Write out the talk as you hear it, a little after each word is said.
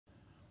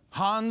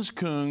Hans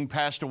Küng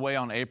passed away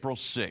on April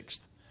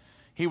 6th.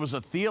 He was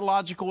a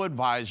theological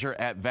advisor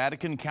at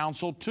Vatican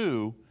Council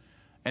II,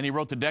 and he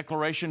wrote the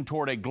Declaration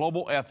Toward a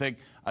Global Ethic,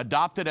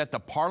 adopted at the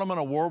Parliament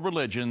of World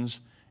Religions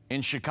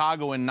in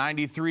Chicago in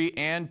 '93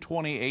 and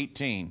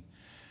 2018.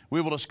 We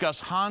will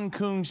discuss Hans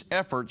Küng's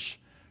efforts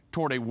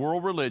toward a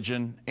world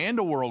religion and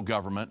a world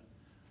government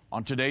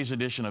on today's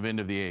edition of End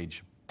of the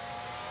Age.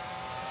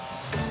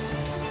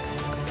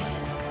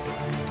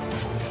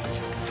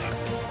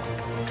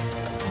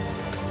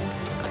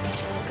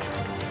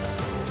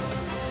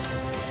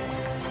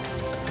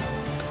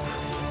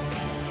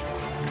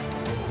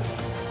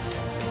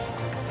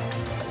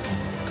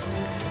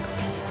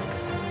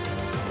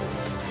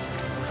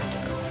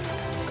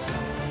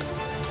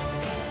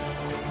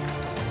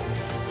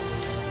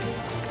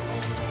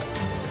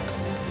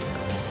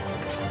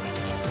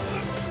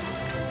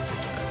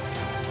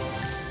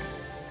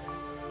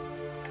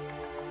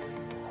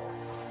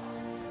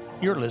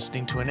 You're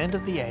listening to an End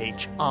of the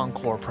Age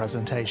encore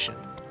presentation.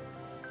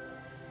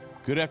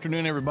 Good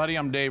afternoon, everybody.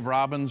 I'm Dave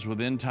Robbins with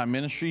Endtime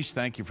Ministries.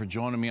 Thank you for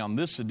joining me on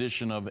this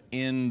edition of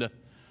End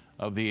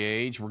of the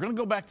Age. We're going to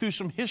go back through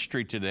some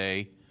history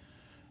today,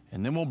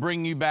 and then we'll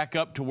bring you back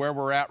up to where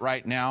we're at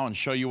right now and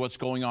show you what's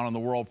going on in the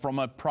world from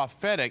a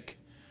prophetic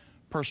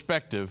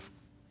perspective.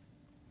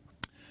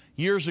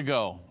 Years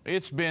ago,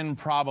 it's been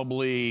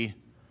probably,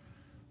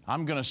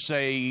 I'm going to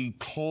say,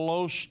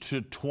 close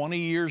to 20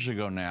 years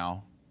ago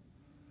now,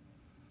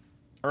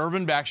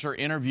 Irvin Baxter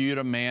interviewed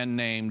a man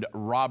named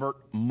Robert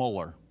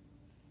Mueller.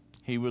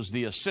 He was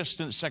the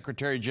Assistant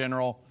Secretary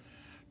General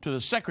to the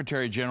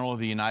Secretary General of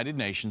the United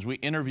Nations. We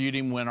interviewed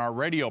him when our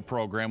radio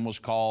program was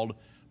called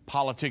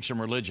Politics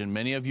and Religion.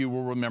 Many of you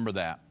will remember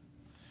that.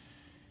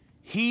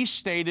 He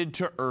stated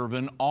to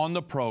Irvin on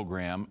the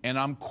program, and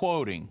I'm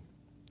quoting,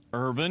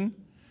 "Irvin,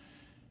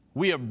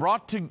 we have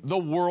brought the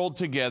world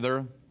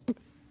together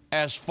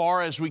as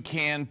far as we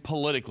can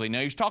politically." Now,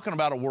 he's talking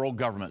about a world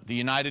government, the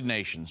United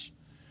Nations.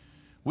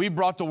 We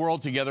brought the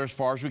world together as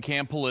far as we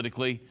can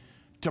politically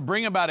to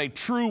bring about a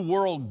true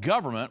world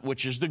government,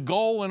 which is the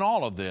goal in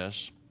all of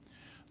this.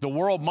 The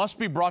world must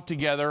be brought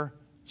together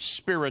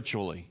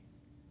spiritually.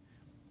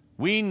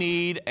 We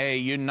need a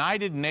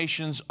United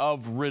Nations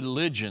of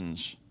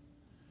religions.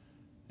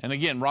 And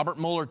again, Robert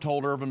Mueller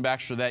told Irvin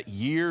Baxter that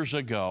years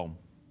ago.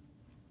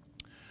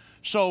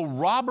 So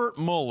Robert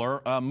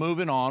Mueller,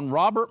 moving on,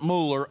 Robert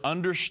Mueller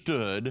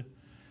understood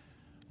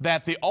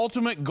that the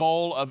ultimate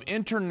goal of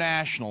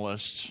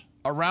internationalists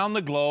around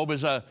the globe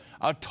is a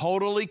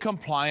totally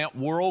compliant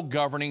world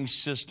governing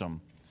system,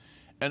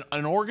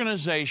 an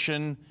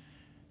organization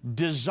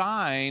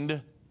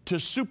designed to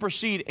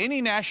supersede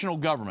any national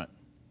government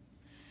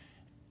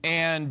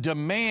and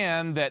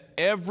demand that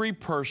every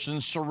person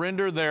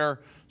surrender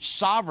their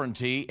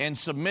sovereignty and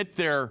submit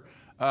their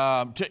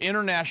to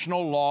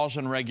international laws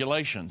and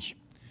regulations.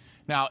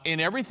 Now, in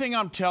everything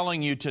I'm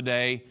telling you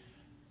today,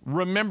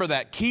 remember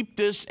that. Keep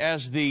this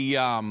as the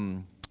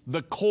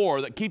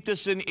core, that keep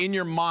this in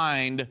your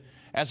mind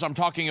as I'm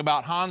talking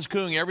about Hans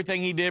Küng,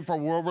 everything he did for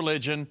world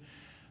religion.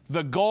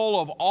 The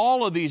goal of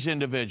all of these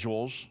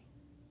individuals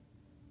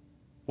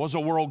was a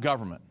world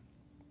government.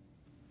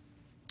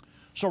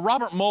 So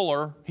Robert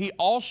Mueller, he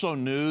also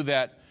knew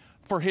that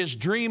for his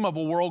dream of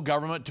a world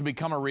government to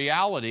become a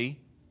reality,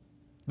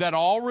 that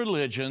all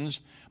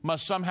religions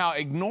must somehow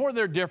ignore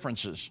their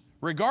differences,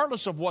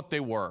 regardless of what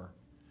they were,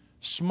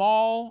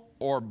 small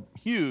or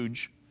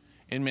huge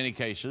in many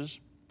cases,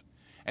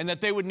 and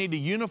that they would need to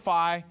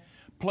unify,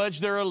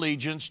 pledge their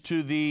allegiance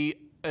to the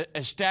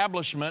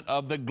establishment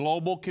of the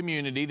global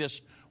community,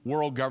 this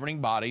world governing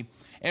body.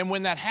 And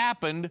when that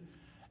happened,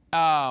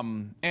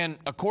 and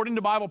according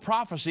to Bible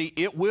prophecy,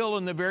 it will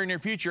in the very near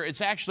future,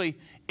 it's actually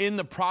in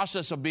the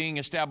process of being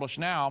established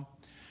now,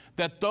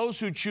 that those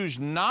who choose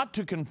not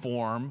to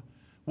conform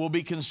will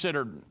be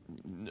considered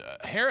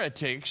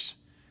heretics,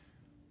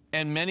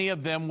 and many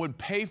of them would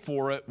pay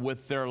for it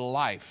with their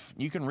life.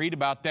 You can read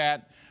about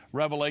that,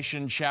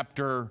 Revelation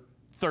chapter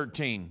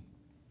 13.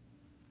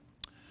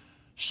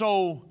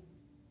 So,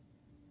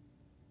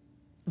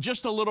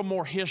 just a little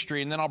more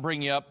history, and then I'll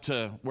bring you up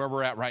to where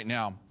we're at right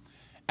now.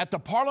 At the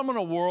Parliament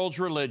of World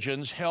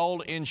Religions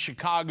held in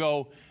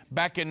Chicago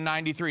back in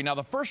 '93. Now,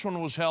 the first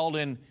one was held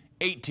in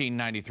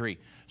 1893.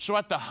 So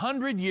at the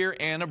 100-year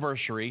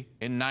anniversary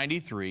in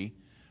 '93,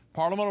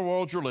 Parliament of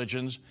World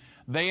Religions,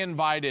 they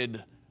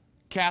invited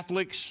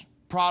Catholics,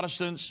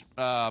 Protestants,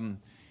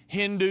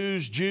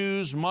 Hindus,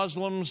 Jews,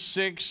 Muslims,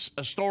 Sikhs,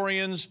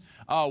 Nestorians,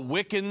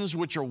 Wiccans,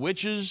 which are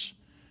witches,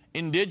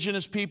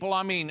 indigenous people,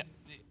 I mean,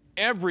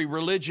 every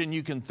religion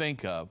you can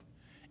think of,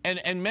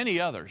 and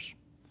many others.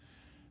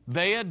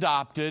 They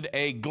adopted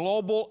a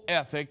global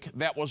ethic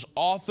that was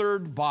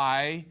authored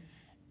by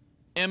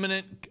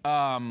eminent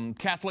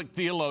Catholic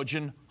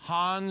theologian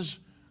Hans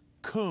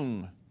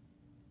Küng.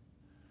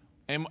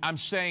 And I'm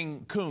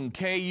saying Küng,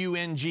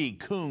 K-U-N-G,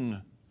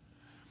 Küng.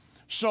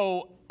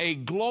 So a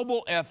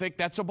global ethic,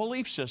 that's a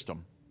belief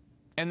system.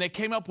 And they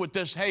came up with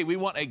this, hey, we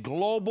want a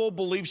global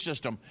belief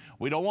system.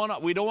 We don't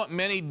want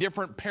many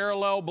different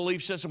parallel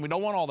belief systems. We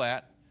don't want all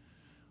that.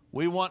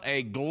 We want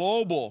a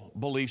global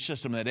belief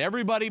system that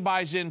everybody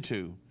buys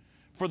into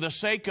for the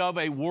sake of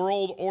a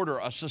world order,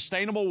 a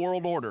sustainable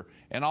world order.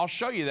 And I'll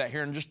show you that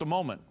here in just a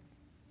moment.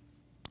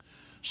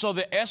 So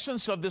the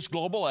essence of this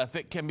global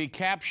ethic can be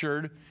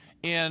captured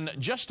in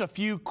just a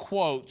few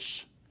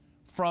quotes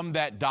from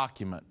that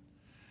document.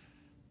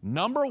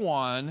 Number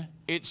one,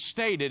 it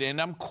stated,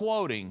 and I'm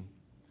quoting,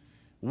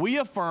 "We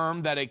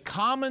affirm that a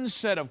common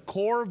set of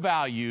core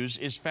values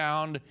is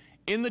found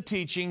in the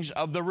teachings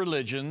of the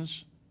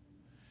religions,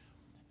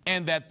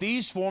 and that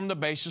these form the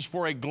basis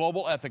for a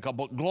global ethic, a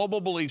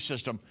global belief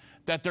system,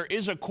 that there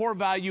is a core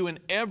value in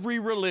every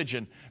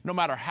religion, no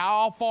matter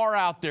how far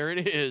out there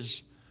it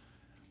is,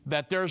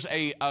 that there's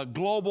a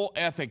global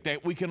ethic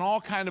that we can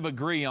all kind of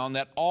agree on,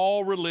 that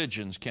all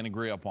religions can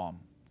agree upon."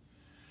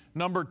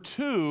 Number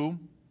two,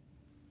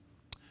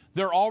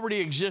 there already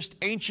exist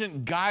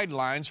ancient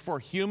guidelines for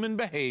human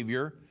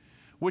behavior,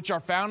 which are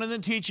found in the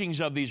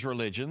teachings of these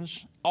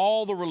religions,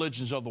 all the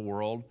religions of the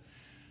world.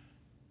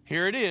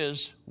 Here it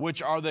is,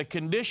 which are the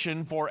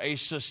condition for a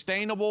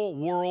sustainable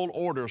world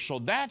order. So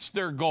that's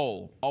their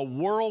goal. A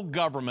world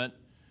government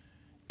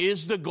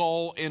is the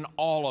goal in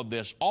all of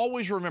this.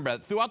 Always remember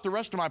that throughout the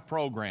rest of my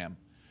program.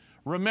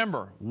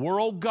 Remember,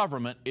 world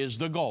government is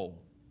the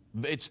goal.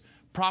 It's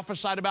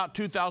prophesied about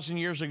 2,000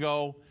 years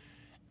ago.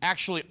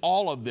 Actually,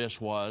 all of this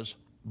was,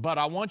 but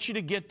I want you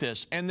to get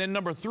this. And then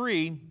number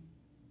three,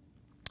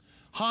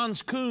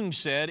 Hans Küng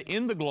said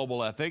in the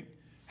global ethic,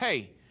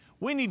 hey,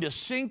 we need to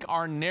sink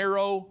our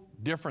narrow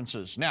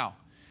differences. Now,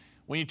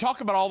 when you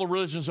talk about all the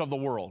religions of the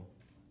world,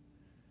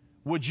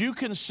 would you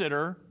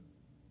consider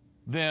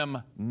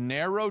them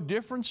narrow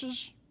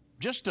differences?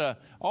 Just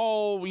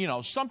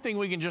something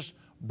we can just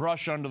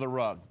brush under the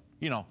rug.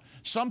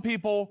 Some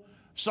people,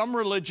 some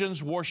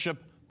religions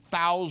worship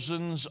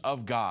thousands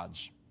of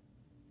gods.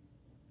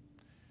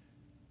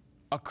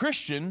 A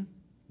Christian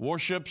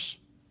worships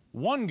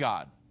one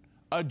God.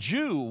 A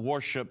Jew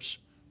worships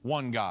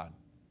one God.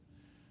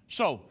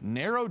 So,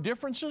 narrow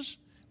differences?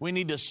 We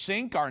need to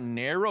sink our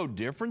narrow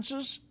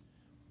differences?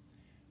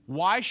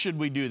 Why should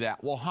we do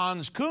that? Well,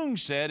 Hans Küng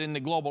said in the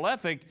global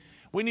ethic,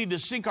 we need to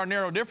sink our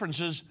narrow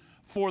differences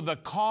for the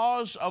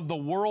cause of the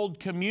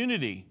world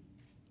community,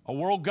 a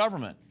world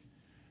government,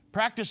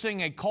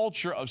 practicing a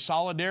culture of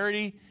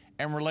solidarity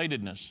and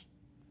relatedness.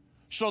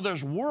 So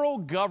there's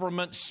world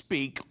government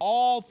speak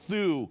all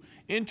through,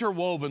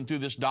 interwoven through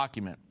this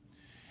document.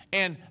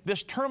 And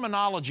this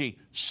terminology,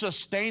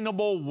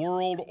 sustainable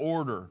world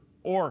order,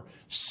 or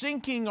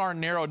sinking our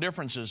narrow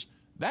differences,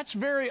 that's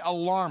very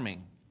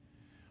alarming.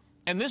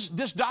 And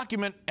this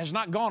document has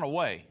not gone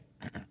away.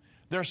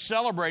 They're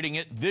celebrating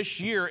it this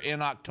year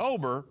in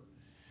October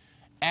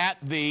at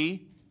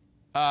the,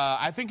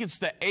 I think it's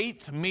the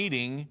 8th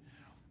meeting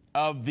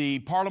of the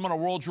Parliament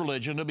of World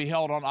Religion to be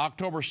held on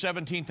October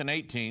 17th and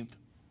 18th.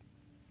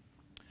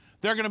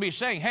 They're going to be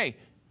saying, hey,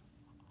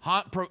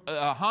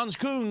 Hans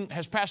Küng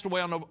has passed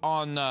away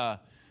on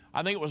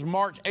I think it was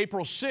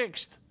April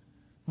 6th,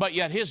 but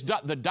yet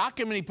the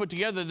document he put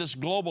together, this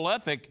global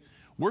ethic,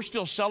 we're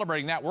still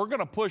celebrating that. We're going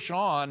to push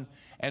on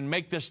and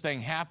make this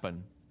thing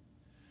happen.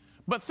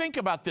 But think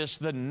about this,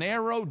 the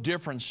narrow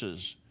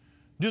differences.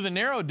 Do the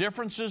narrow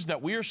differences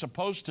that we are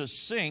supposed to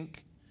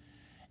sink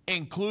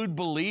include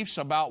beliefs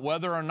about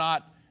whether or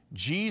not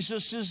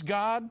Jesus is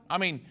God? I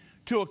mean,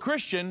 to a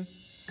Christian,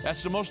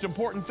 that's the most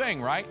important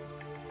thing, right?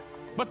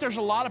 But there's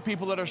a lot of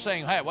people that are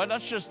saying, hey, well,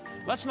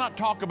 let's not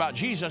talk about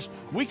Jesus.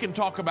 We can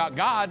talk about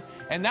God,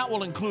 and that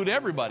will include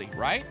everybody,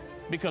 right?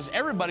 Because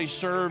everybody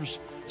serves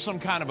some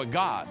kind of a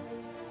God.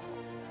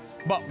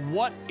 But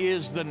what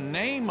is the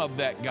name of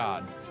that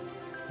God?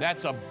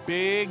 That's a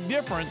big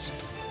difference.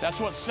 That's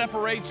what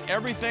separates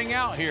everything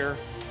out here.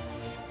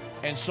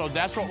 And so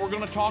that's what we're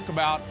going to talk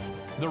about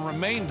the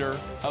remainder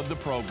of the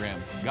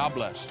program. God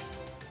bless.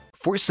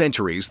 For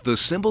centuries, the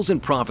symbols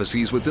and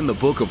prophecies within the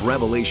book of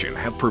Revelation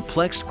have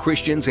perplexed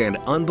Christians and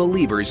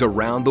unbelievers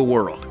around the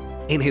world.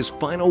 In his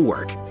final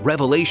work,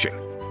 Revelation,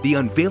 The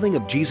Unveiling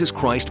of Jesus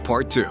Christ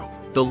Part 2,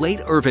 the late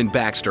Irvin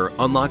Baxter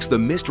unlocks the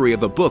mystery of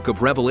the book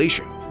of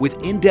Revelation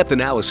with in-depth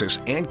analysis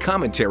and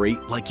commentary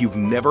like you've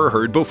never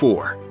heard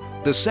before.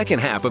 The second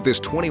half of this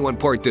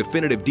 21-part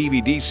definitive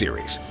DVD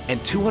series and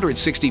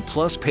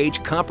 260-plus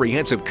page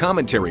comprehensive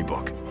commentary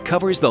book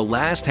covers the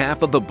last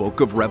half of the book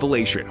of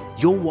Revelation.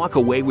 You'll walk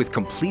away with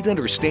complete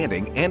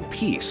understanding and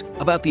peace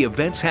about the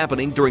events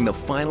happening during the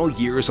final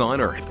years on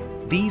earth.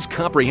 These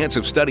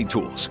comprehensive study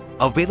tools,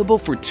 available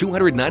for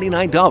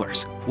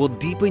 $299, will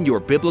deepen your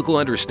biblical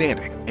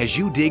understanding as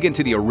you dig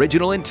into the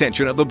original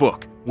intention of the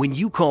book. When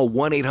you call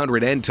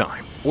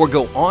 1-800-ENDTIME or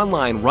go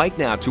online right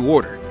now to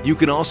order, you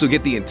can also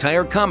get the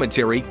entire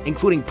commentary,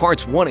 including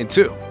parts 1 and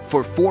 2,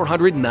 for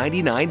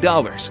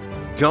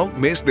 $499. Don't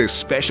miss this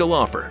special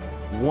offer.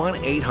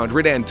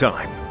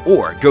 1-800-ENDTIME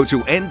or go to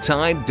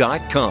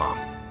endtime.com.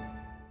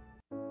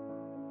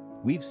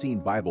 We've seen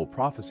Bible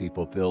prophecy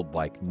fulfilled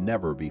like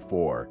never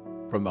before.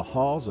 From the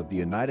halls of the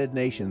United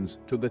Nations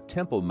to the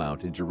Temple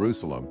Mount in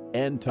Jerusalem,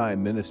 End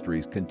Time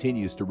Ministries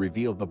continues to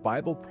reveal the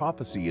Bible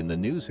prophecy in the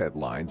news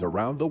headlines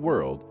around the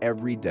world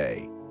every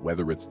day.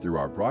 Whether it's through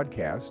our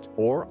broadcast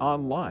or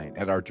online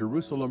at our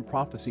Jerusalem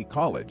Prophecy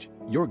College,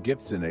 your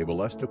gifts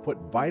enable us to put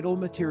vital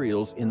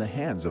materials in the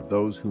hands of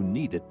those who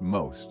need it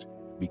most.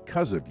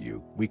 Because of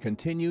you, we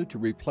continue to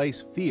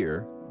replace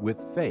fear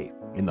with faith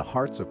in the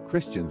hearts of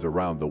Christians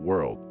around the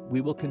world.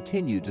 We will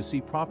continue to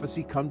see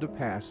prophecy come to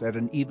pass at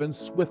an even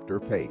swifter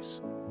pace.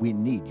 We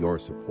need your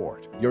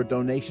support. Your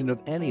donation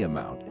of any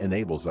amount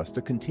enables us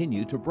to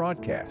continue to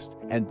broadcast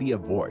and be a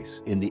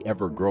voice in the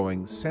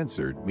ever-growing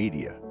censored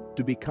media.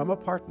 To become a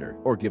partner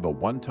or give a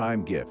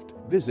one-time gift,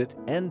 visit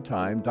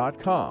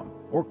endtime.com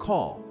or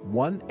call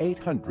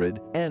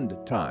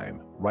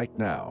 1-800-END-TIME right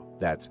now.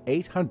 That's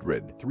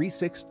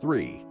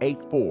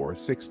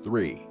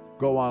 800-363-8463.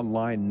 Go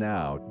online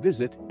now.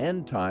 Visit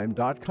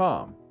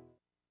endtime.com.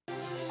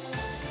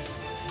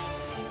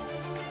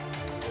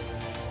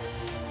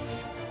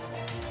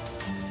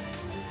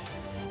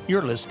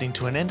 You're listening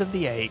to an End of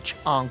the Age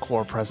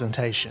encore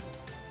presentation.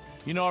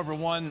 You know,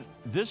 everyone,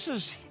 this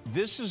is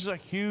a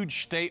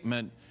huge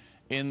statement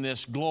in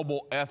this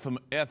global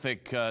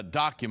ethic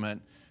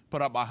document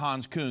put up by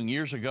Hans Küng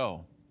years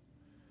ago.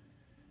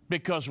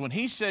 Because when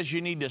he says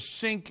you need to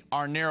sink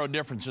our narrow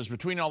differences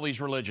between all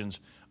these religions,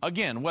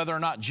 again, whether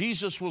or not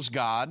Jesus was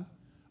God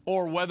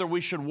or whether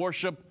we should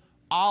worship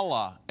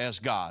Allah as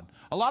God.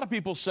 A lot of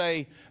people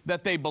say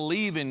that they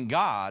believe in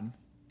God,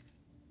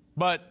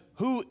 but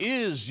who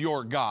is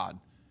your God?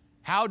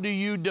 How do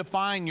you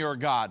define your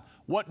God?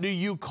 What do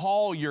you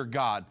call your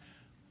God?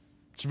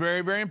 It's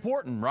very, very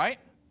important, right?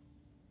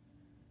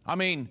 I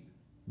mean,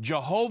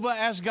 Jehovah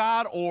as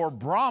God or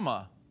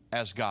Brahma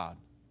as God?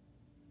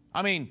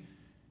 I mean,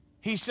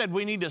 he said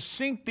we need to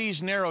sink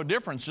these narrow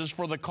differences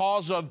for the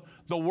cause of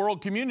the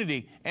world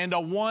community and a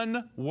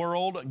one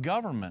world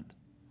government.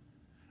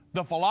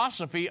 The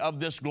philosophy of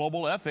this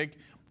global ethic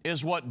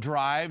is what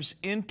drives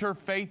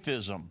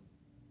interfaithism.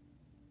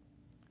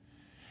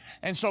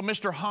 And so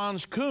Mr.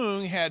 Hans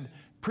Küng had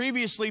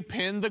previously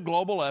penned the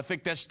global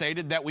ethic that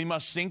stated that we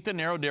must sink the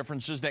narrow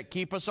differences that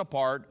keep us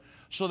apart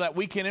so that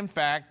we can, in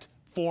fact,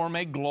 form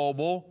a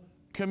global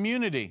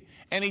community.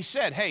 And he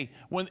said, hey,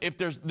 if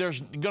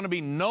there's going to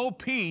be no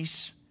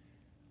peace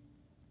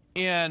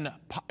in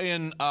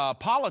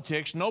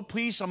politics, no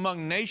peace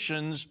among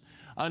nations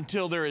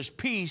until there is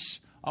peace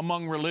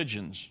among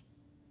religions.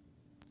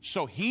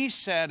 So he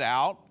set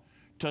out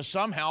to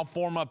somehow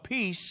form a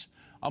peace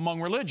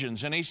among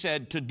religions. And he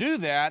said, to do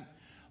that,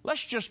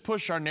 let's just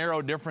push our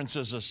narrow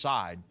differences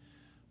aside.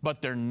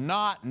 But they're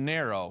not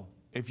narrow.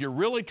 If you're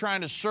really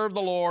trying to serve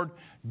the Lord,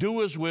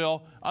 do His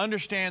will,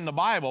 understand the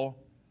Bible,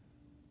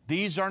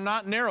 these are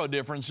not narrow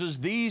differences.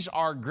 These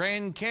are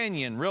Grand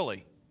Canyon,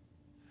 really.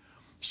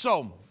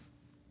 So,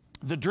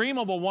 the dream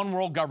of a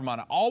one-world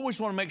government, I always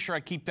want to make sure I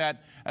keep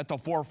that at the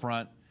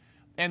forefront.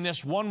 And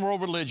this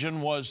one-world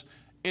religion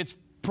it's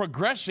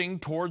progressing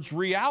towards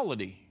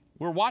reality.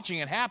 We're watching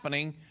it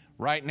happening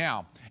right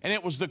now. And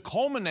it was the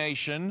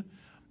culmination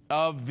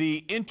of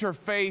the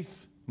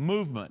interfaith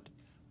movement.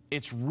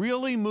 It's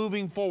really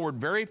moving forward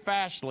very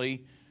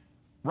fastly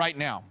right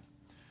now.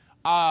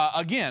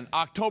 Again,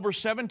 October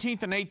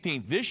 17th and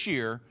 18th this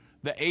year,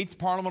 the 8th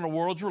Parliament of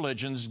World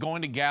Religions is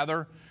going to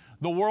gather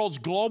the world's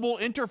global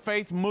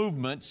interfaith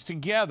movements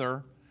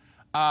together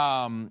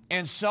and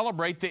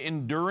celebrate the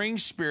enduring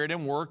spirit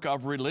and work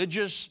of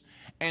religious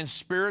and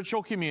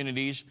spiritual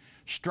communities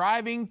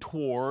striving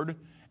toward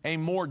a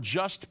more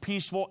just,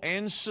 peaceful,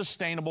 and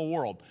sustainable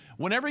world.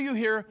 Whenever you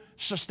hear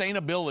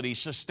sustainability,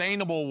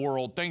 sustainable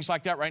world, things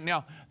like that right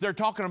now, they're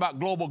talking about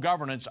global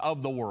governance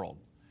of the world.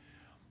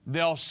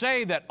 They'll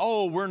say that,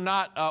 oh, we're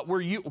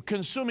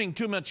consuming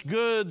too much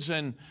goods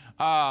and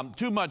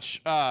too much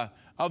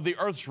of the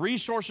earth's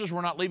resources.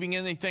 We're not leaving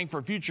anything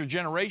for future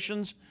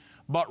generations.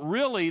 But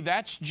really,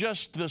 that's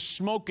just the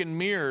smoke and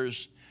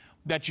mirrors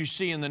that you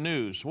see in the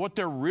news. What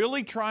they're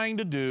really trying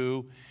to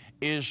do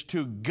is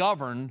to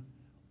govern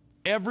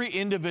every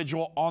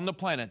individual on the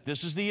planet.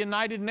 This is the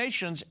United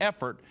Nations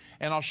effort,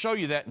 and I'll show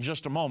you that in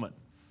just a moment.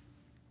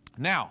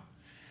 Now,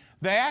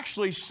 they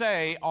actually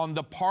say on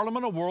the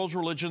Parliament of World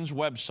Religions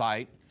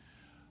website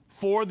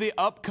for the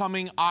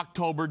upcoming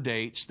October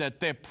dates that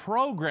the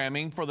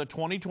programming for the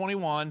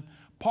 2021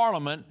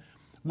 Parliament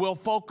will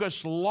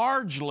focus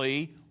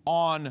largely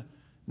on,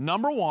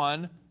 number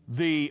one,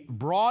 the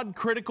broad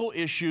critical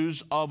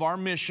issues of our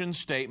mission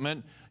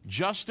statement,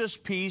 justice,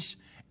 peace,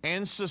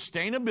 and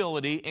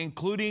sustainability,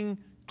 including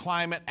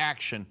climate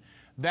action.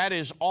 That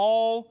is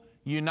all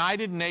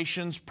United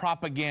Nations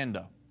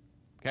propaganda.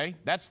 Okay?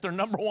 That's their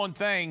number one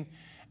thing,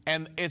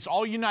 and it's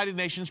all United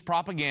Nations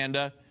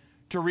propaganda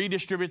to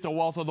redistribute the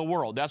wealth of the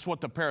world. That's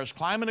what the Paris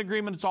Climate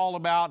Agreement is all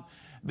about.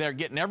 They're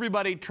getting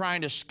everybody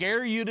trying to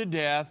scare you to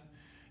death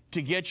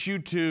to get you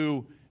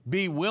to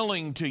be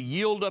willing to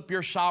yield up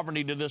your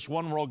sovereignty to this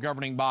one world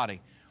governing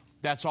body.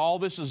 That's all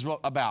this is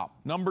about.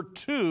 Number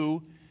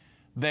two,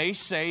 they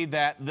say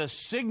that the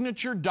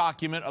signature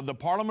document of the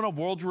Parliament of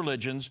World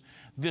Religions,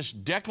 this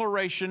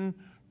declaration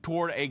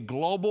toward a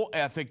global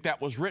ethic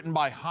that was written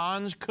by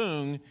Hans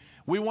Küng,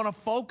 we want to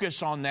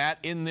focus on that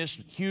in this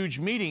huge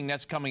meeting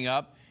that's coming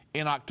up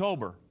in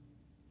October.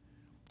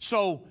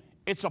 So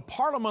it's a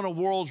parliament of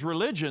world's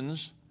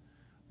religions,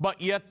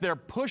 but yet they're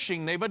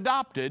pushing, they've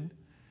adopted,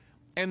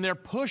 and they're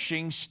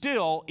pushing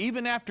still,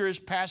 even after his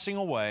passing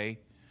away,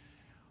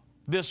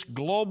 this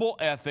global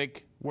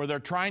ethic where they're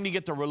trying to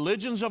get the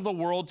religions of the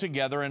world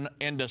together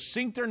and to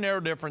sink their narrow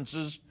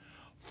differences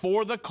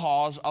for the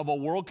cause of a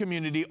world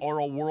community or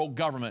a world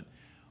government.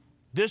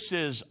 This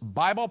is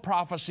Bible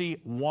Prophecy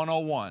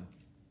 101.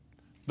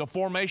 The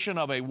formation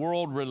of a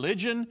world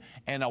religion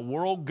and a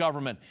world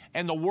government.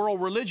 And the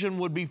world religion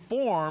would be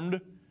formed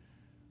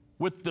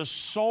with the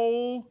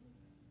sole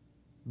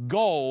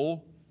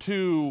goal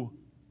to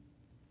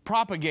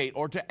propagate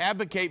or to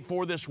advocate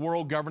for this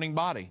world governing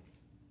body.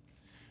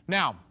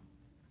 Now,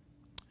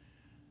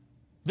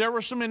 there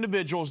were some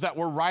individuals that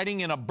were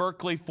writing in a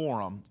Berkeley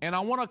forum, and I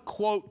want to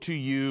quote to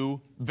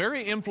you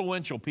very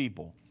influential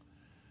people.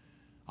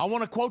 I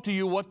want to quote to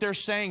you what they're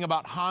saying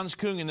about Hans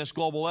Küng and this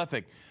global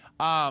ethic.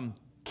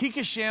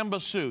 Kikishan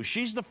Basu,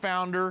 she's the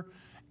founder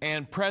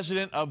and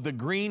president of the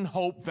Green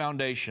Hope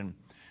Foundation.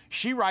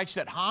 She writes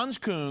that Hans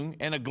Küng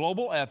and a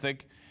global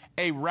ethic,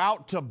 a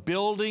route to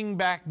building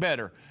back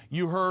better.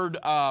 You heard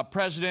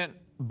President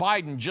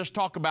Biden just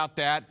talk about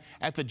that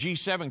at the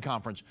G7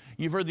 conference.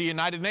 You've heard the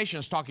United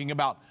Nations talking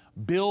about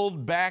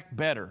build back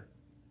better.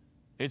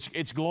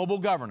 It's global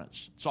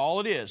governance. It's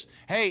all it is.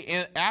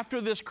 Hey, after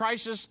this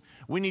crisis,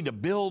 we need to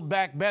build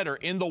back better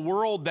in the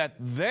world that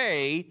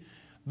they,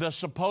 the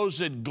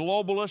supposed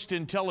globalist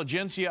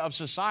intelligentsia of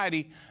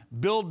society,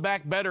 build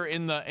back better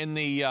in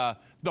the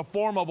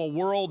form of a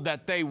world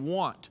that they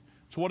want.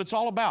 It's what it's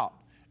all about.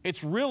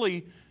 It's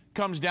really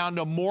comes down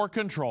to more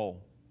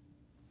control.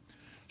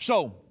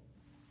 So,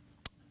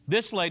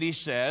 this lady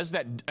says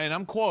that, and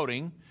I'm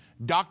quoting,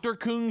 Dr.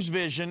 Küng's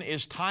vision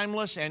is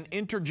timeless and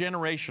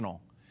intergenerational.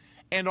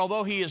 And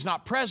although he is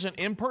not present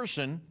in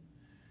person,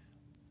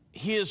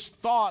 his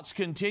thoughts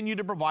continue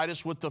to provide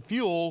us with the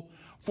fuel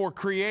for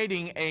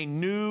creating a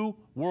new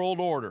world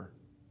order,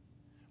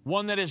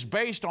 one that is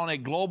based on a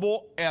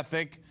global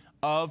ethic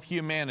of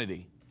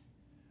humanity.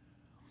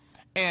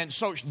 And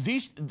so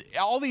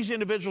all these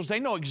individuals, they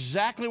know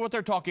exactly what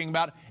they're talking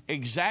about,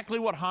 exactly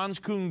what Hans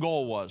Küng's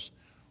goal was.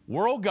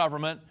 World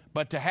government,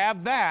 but to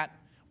have that,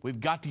 we've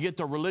got to get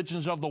the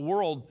religions of the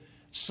world.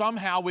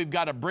 Somehow we've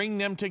got to bring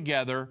them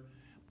together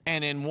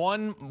and in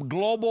one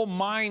global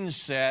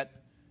mindset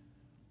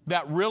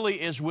that really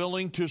is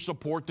willing to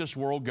support this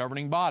world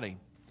governing body.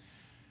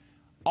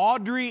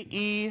 Audrey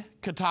E.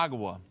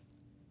 Katagawa,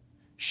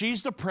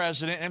 she's the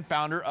president and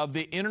founder of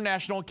the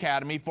International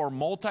Academy for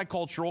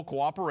Multicultural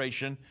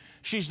Cooperation.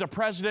 She's the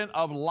president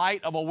of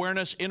Light of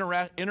Awareness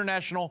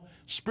International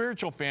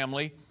Spiritual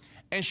Family,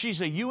 and she's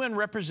a UN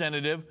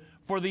representative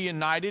for the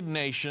United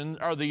Nations,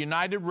 or the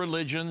United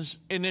Religions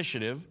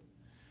Initiative,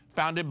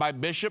 founded by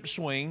Bishop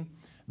Swing,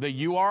 the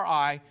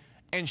URI,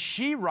 and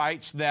she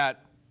writes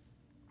that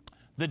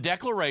the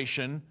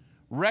Declaration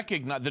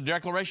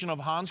of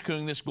Hans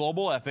Küng, this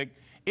global ethic,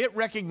 it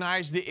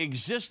recognized the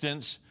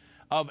existence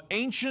of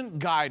ancient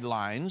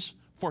guidelines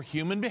for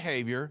human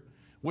behavior,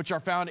 which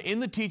are found in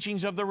the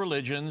teachings of the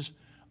religions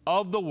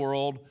of the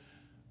world,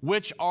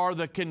 which are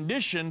the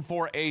condition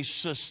for a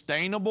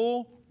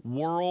sustainable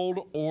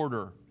world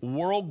order,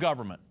 world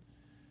government.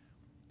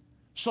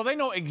 So they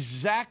know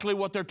exactly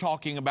what they're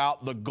talking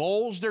about, the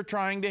goals they're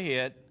trying to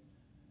hit,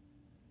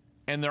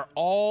 and they're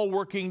all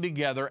working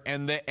together.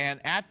 And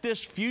at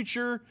this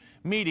future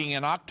meeting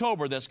in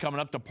October that's coming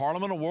up, the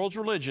Parliament of World's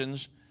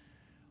Religions,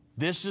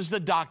 this is the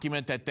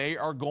document that they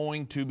are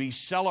going to be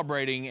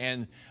celebrating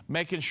and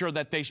making sure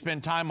that they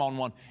spend time on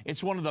one.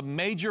 It's one of the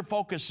major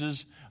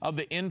focuses of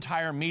the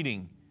entire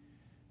meeting.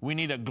 We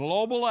need a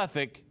global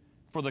ethic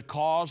for the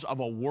cause of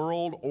a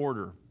world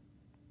order.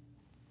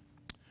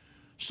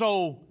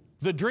 So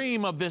the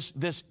dream of this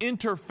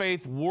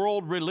interfaith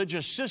world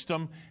religious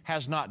system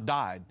has not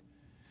died.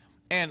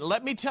 And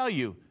let me tell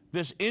you,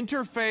 this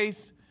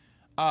interfaith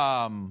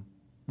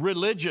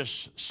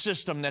religious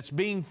system that's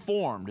being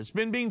formed, it's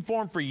been being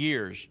formed for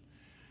years,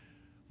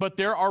 but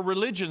there are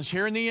religions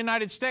here in the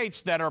United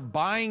States that are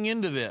buying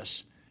into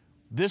this.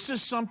 This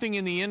is something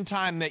in the end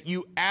time that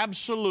you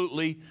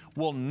absolutely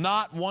will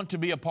not want to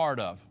be a part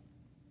of,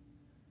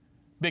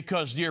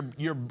 because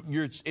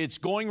it's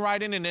going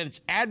right in and it's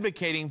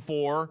advocating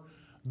for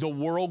the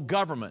world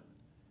government.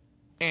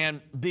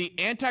 And the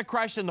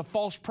Antichrist and the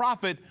false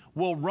prophet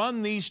will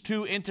run these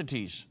two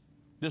entities,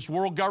 this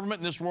world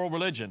government and this world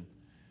religion.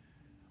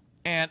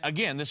 And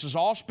again, this is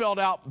all spelled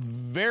out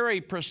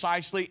very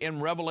precisely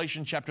in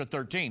Revelation chapter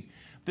 13.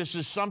 This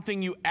is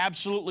something you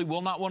absolutely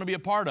will not want to be a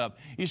part of.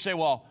 You say,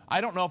 well,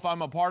 I don't know if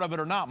I'm a part of it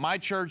or not. My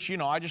church,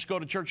 I just go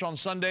to church on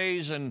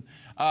Sundays and,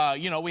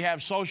 we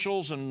have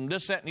socials and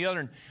this, that, and the other,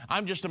 and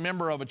I'm just a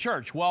member of a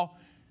church. Well,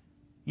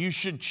 you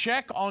should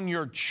check on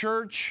your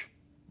church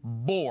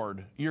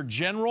board, your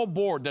general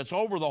board that's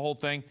over the whole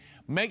thing.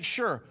 Make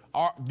sure,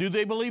 do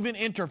they believe in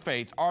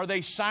interfaith? Are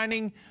they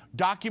signing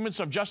documents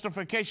of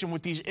justification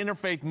with these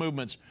interfaith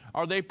movements?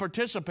 Are they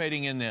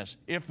participating in this?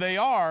 If they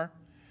are,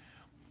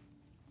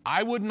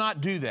 I would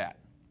not do that,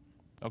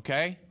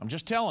 okay? I'm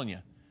just telling you.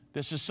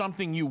 This is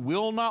something you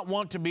will not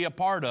want to be a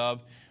part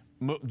of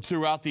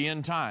throughout the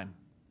end time.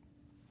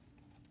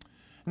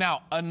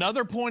 Now,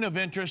 another point of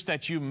interest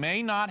that you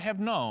may not have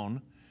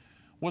known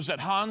was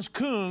that Hans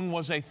Küng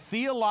was a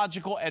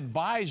theological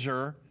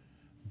advisor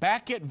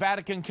back at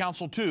Vatican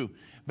Council II.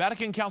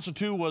 Vatican Council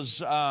II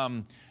was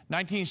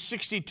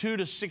 1962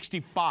 to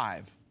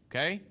 65,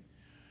 okay?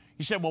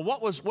 You said, well,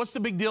 what's the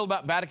big deal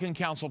about Vatican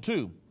Council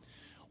II?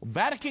 Well,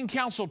 Vatican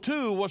Council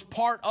II was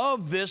part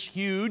of this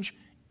huge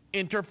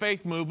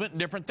interfaith movement and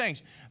different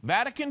things.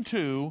 Vatican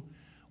II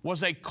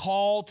was a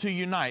call to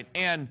unite,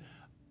 and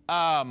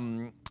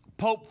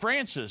Pope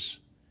Francis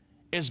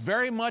is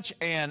very much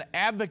an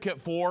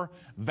advocate for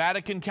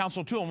Vatican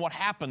Council II and what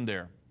happened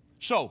there.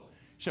 So, you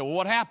say, well,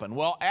 what happened?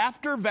 Well,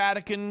 after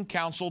Vatican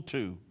Council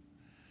II,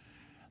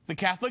 the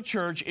Catholic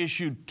Church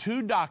issued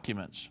 2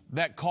 documents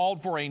that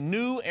called for a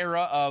new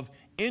era of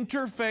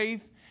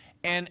interfaith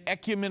and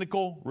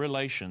ecumenical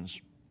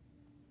relations.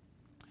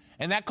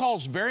 And that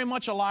call's very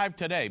much alive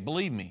today,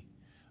 believe me.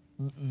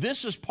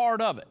 This is part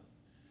of it.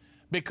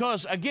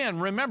 Because, again,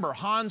 remember,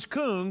 Hans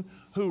Küng,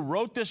 who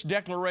wrote this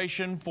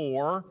declaration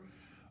for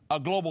a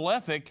global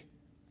ethic,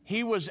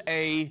 he was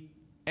an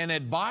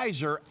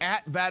advisor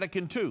at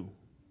Vatican II.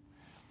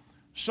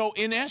 So,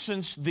 in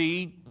essence,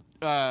 the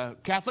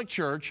Catholic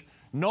Church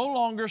no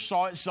longer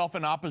saw itself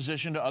in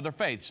opposition to other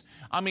faiths.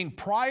 I mean,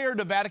 prior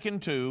to Vatican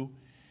II,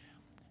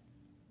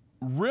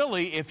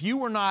 really, if you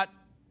were not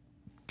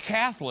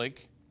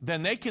Catholic,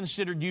 then they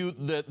considered you,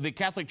 the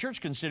Catholic Church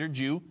considered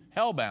you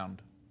hellbound.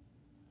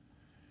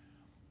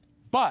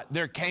 But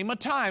there came a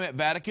time at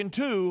Vatican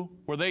II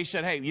where they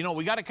said, hey, you know,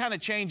 we got to kind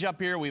of change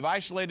up here. We've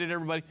isolated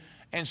everybody.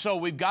 And so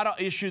we've got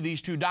to issue these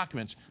 2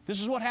 documents.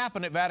 This is what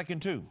happened at Vatican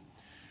II.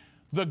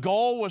 The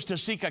goal was to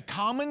seek a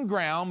common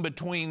ground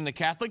between the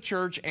Catholic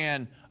Church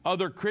and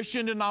other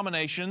Christian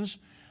denominations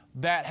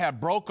that had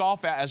broke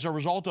off as a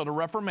result of the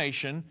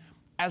Reformation,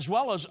 as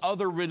well as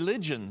other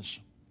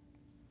religions.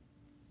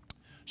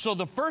 So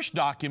the first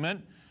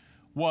document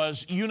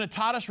was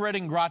Unitatis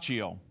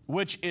Redingratio,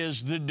 which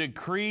is the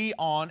decree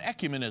on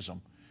ecumenism.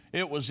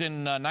 It was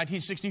in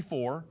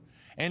 1964,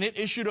 and it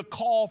issued a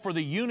call for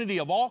the unity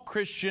of all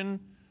Christian,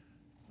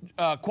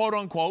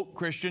 quote-unquote,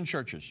 Christian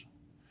churches.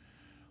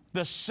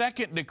 The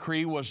second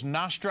decree was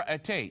Nostra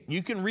Aetate.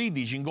 You can read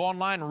these. You can go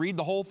online and read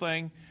the whole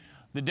thing.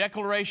 The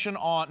declaration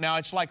on, now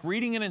it's like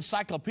reading an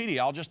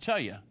encyclopedia, I'll just tell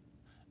you.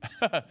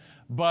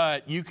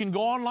 But you can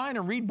go online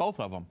and read both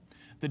of them.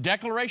 The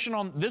declaration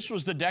on, this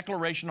was the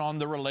declaration on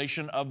the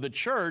relation of the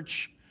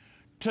church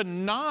to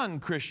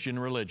non-Christian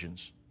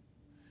religions.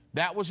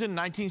 That was in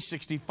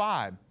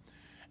 1965.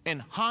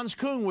 And Hans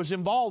Küng was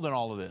involved in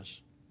all of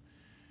this.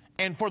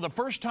 And for the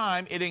first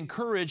time, it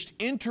encouraged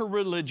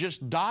interreligious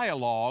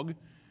dialogue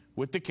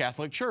with the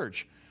Catholic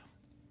Church.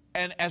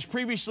 And as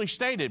previously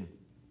stated,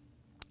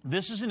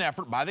 this is an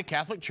effort by the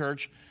Catholic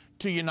Church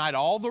to unite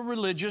all the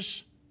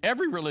religious,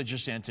 every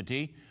religious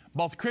entity,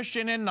 both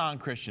Christian and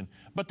non-Christian.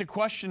 But the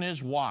question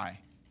is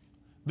why?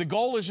 The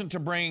goal isn't to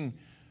bring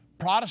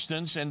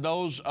Protestants and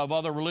those of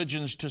other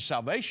religions to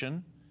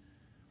salvation.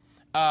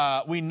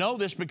 We know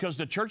this because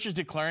the church is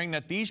declaring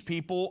that these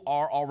people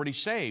are already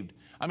saved.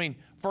 I mean,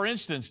 for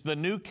instance, the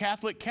New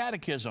Catholic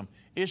Catechism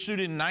issued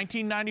in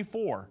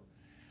 1994,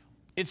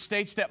 it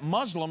states that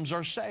Muslims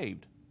are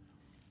saved.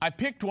 I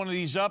picked one of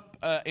these up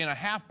in a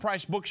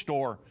half-price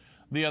bookstore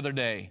the other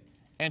day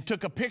and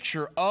took a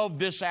picture of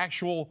this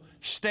actual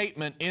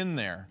statement in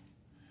there.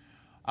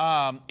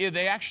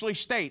 They actually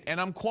state, and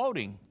I'm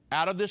quoting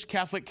out of this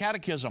Catholic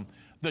Catechism,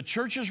 the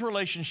church's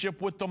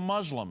relationship with the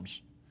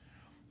Muslims.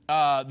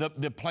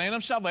 The plan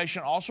of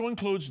salvation also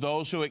includes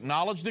those who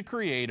acknowledge the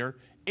Creator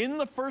in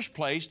the first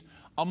place,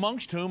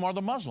 amongst whom are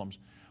the Muslims.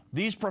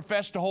 These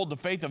profess to hold the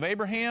faith of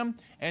Abraham,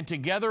 and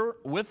together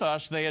with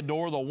us they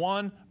adore the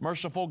one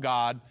merciful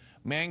God,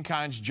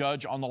 mankind's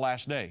judge on the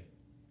last day.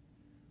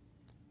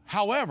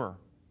 However,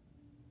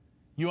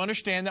 you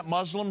understand that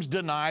Muslims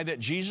deny that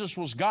Jesus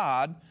was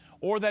God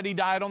or that He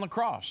died on the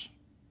cross.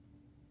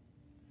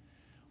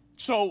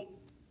 So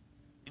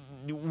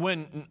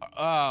when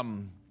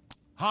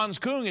Hans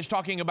Küng is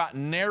talking about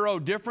narrow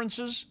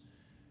differences,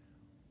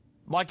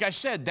 like I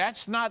said,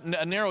 that's not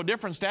a narrow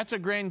difference, that's a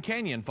Grand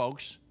Canyon,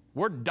 folks.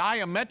 We're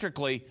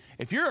diametrically,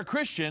 if you're a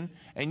Christian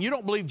and you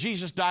don't believe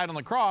Jesus died on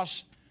the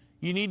cross,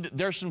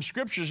 there's some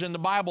scriptures in the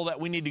Bible that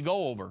we need to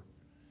go over.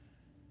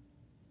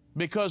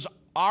 Because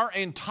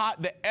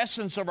the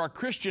essence of our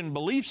Christian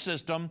belief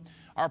system,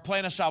 our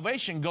plan of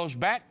salvation, goes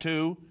back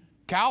to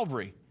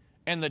Calvary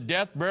and the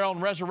death, burial,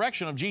 and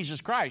resurrection of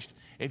Jesus Christ.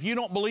 If you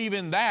don't believe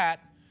in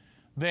that,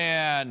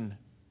 then,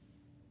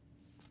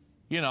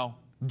 you know,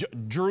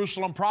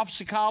 Jerusalem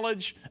Prophecy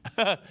College,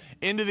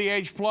 Into the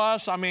Age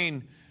Plus, I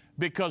mean,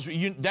 because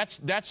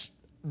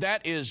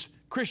that is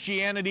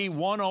Christianity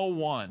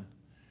 101.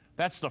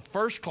 That's the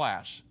first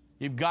class.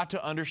 You've got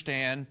to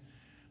understand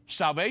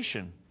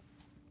salvation.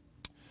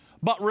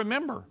 But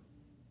remember,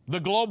 the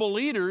global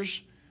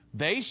leaders,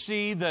 they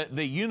see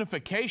the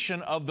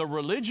unification of the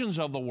religions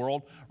of the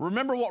world.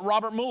 Remember what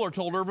Robert Mueller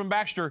told Irvin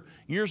Baxter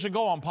years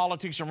ago on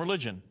politics and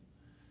religion.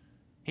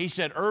 He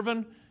said,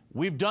 Irvin,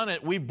 we've done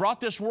it. We've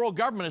brought this world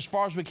government as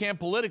far as we can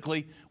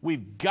politically.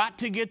 We've got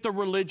to get the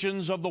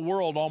religions of the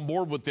world on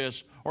board with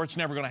this, or it's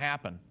never going to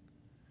happen.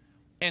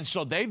 And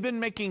so they've been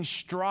making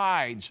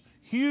strides,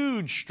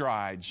 huge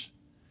strides,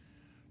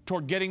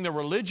 toward getting the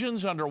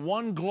religions under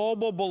one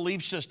global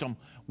belief system,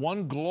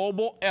 one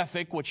global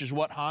ethic, which is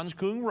what Hans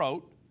Küng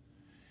wrote,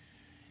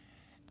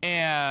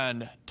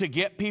 and to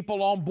get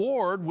people on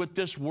board with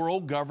this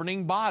world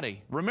governing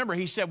body. Remember,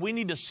 he said we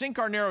need to sink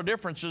our narrow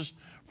differences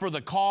for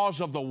the cause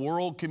of the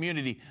world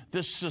community,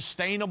 this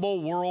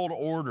sustainable world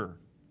order.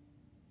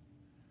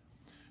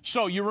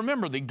 So you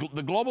remember, the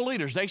global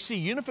leaders, they see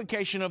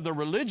unification of the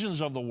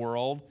religions of the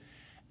world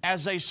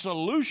as a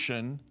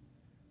solution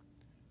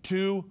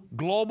to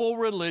global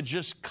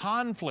religious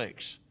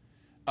conflicts.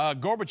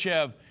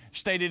 Gorbachev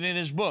stated in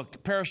his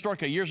book,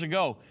 Perestroika, years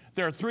ago,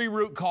 there are 3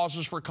 root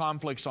causes for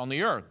conflicts on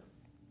the earth.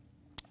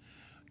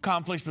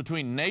 Conflicts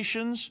between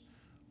nations,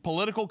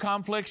 political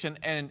conflicts,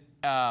 and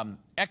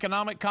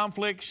economic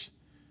conflicts,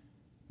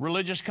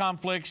 religious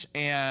conflicts,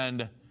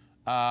 and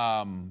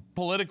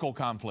political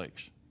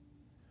conflicts.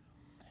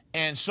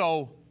 And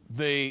so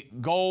the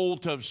goal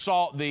to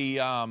solve, the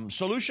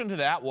solution to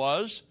that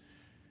was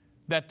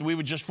that we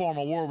would just form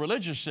a world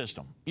religious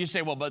system. You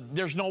say, well, but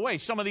there's no way.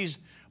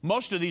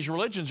 Most of these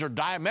religions are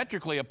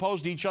diametrically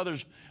opposed to each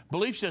other's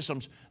belief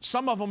systems.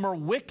 Some of them are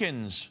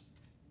Wiccans,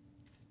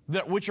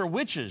 which are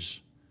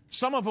witches.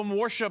 Some of them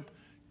worship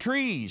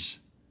trees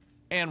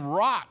and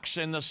rocks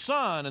and the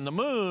sun and the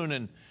moon.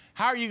 And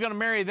how are you going to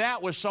marry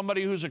that with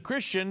somebody who's a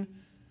Christian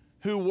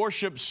who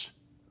worships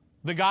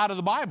the God of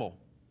the Bible?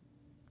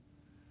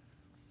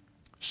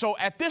 So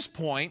at this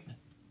point,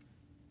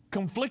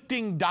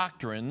 conflicting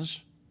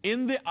doctrines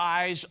in the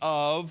eyes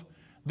of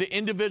the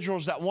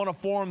individuals that want to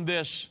form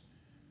this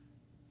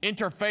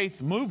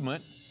interfaith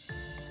movement,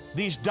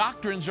 these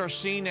doctrines are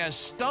seen as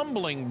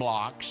stumbling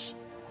blocks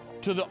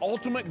to the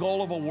ultimate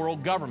goal of a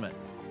world government.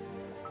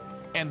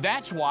 And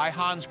that's why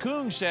Hans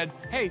Küng said,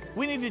 hey,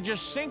 we need to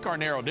just sink our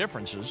narrow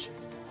differences.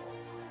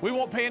 We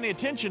won't pay any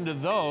attention to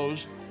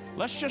those.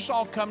 Let's just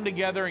all come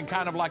together in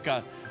kind of like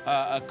a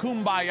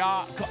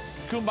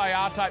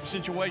kumbaya type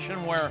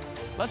situation where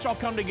let's all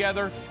come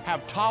together,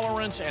 have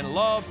tolerance and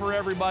love for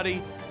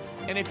everybody.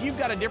 And if you've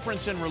got a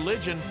difference in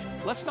religion,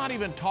 let's not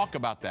even talk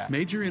about that.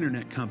 Major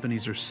internet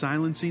companies are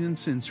silencing and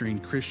censoring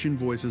Christian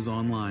voices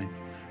online.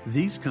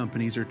 These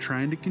companies are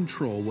trying to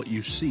control what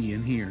you see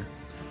and hear.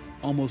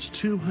 Almost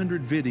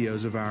 200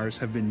 videos of ours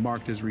have been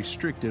marked as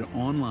restricted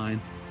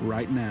online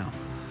right now.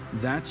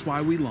 That's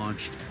why we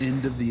launched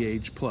End of the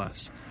Age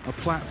Plus, a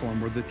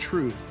platform where the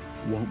truth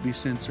won't be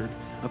censored,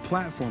 a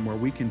platform where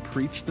we can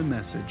preach the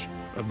message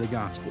of the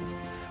gospel.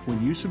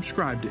 When you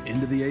subscribe to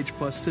End of the Age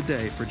Plus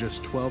today for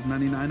just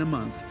 $12.99 a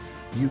month,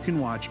 you can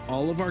watch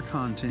all of our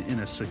content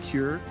in a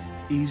secure,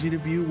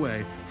 easy-to-view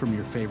way from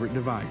your favorite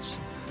device.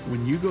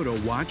 When you go to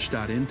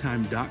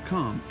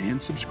watch.endtime.com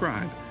and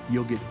subscribe,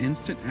 you'll get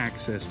instant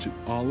access to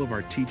all of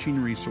our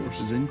teaching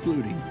resources,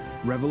 including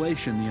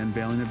Revelation, the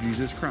Unveiling of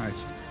Jesus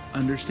Christ,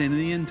 Understanding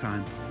the End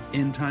Time,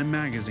 End Time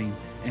Magazine,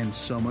 and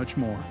so much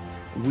more.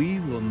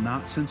 We will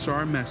not censor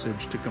our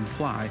message to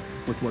comply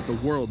with what the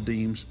world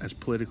deems as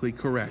politically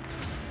correct.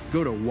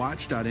 Go to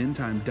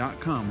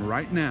watch.endtime.com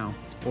right now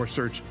or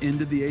search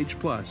End of the Age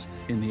Plus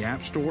in the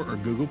App Store or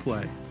Google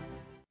Play.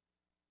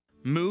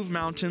 Move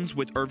Mountains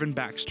with Irvin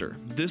Baxter.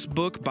 This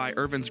book by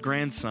Irvin's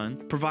grandson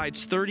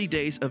provides 30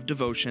 days of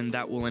devotion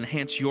that will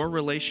enhance your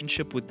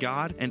relationship with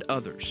God and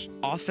others.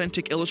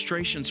 Authentic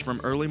illustrations from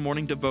early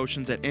morning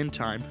devotions at End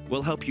Time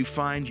will help you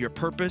find your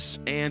purpose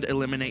and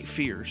eliminate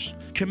fears.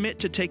 Commit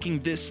to taking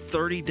this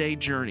 30-day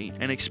journey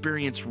and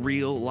experience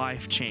real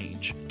life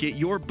change. Get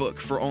your book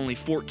for only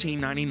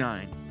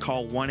 $14.99.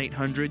 Call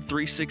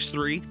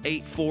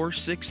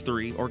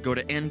 1-800-363-8463 or go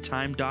to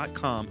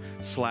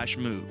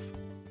endtime.com/move.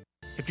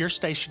 If your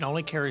station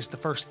only carries the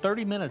first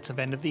 30 minutes of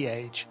End of the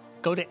Age,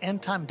 go to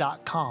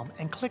endtime.com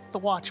and click the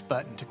watch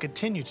button to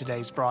continue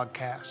today's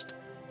broadcast.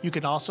 You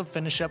can also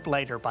finish up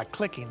later by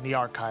clicking the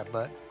archive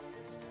button.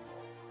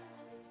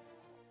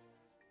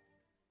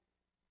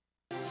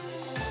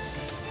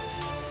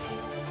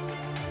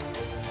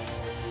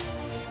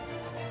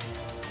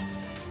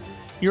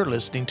 You're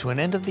listening to an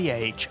End of the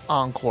Age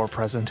encore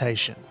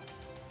presentation.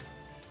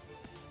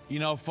 You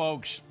know,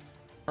 folks,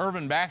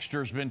 Irvin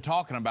Baxter's been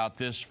talking about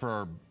this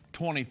for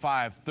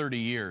 25, 30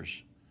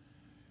 years.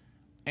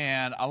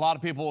 And a lot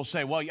of people will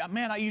say, well, yeah,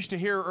 man, I used to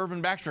hear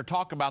Irvin Baxter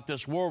talk about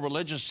this world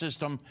religious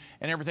system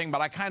and everything,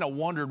 but I kind of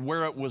wondered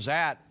where it was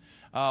at,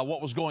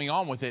 what was going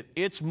on with it.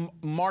 It's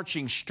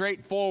marching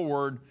straight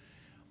forward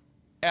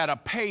at a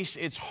pace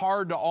it's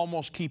hard to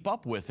almost keep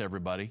up with,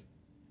 everybody.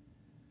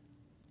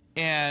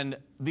 And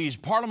these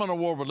Parliament of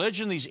World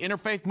Religion, these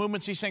interfaith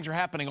movements, these things are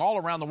happening all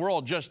around the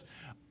world just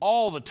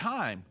all the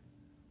time.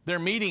 They're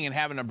meeting and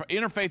having an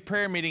interfaith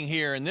prayer meeting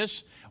here, and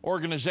this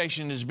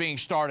organization is being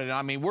started.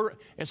 I mean,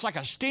 it's like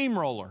a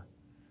steamroller.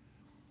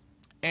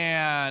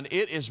 And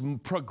it is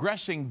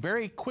progressing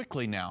very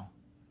quickly now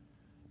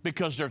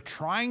because they're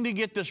trying to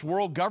get this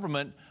world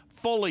government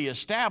fully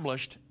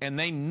established, and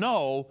they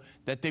know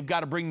that they've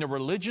got to bring the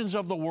religions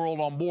of the world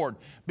on board.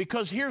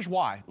 Because here's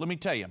why. Let me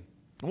tell you.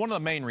 One of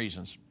the main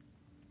reasons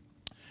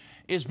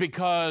is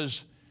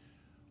because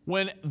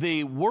when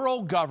the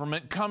world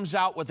government comes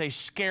out with a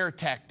scare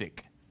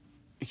tactic,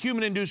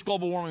 human-induced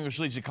global warming which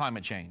leads to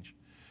climate change,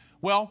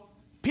 well,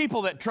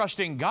 people that trust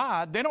in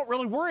God, they don't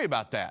really worry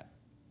about that.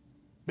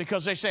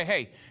 Because they say,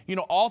 hey, you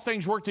know, all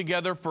things work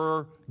together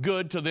for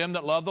good to them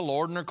that love the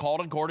Lord and are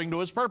called according to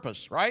His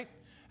purpose, right?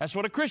 That's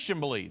what a Christian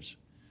believes.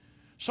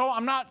 So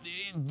I'm not,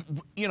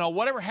 you know,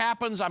 whatever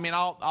happens, I mean,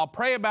 I'll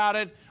pray about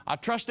it, I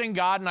trust in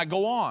God, and I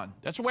go on.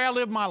 That's the way I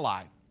live my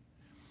life.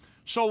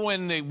 So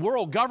when the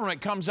world government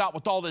comes out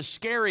with all this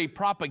scary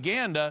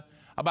propaganda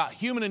about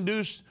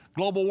human-induced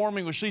global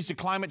warming which leads to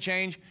climate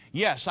change,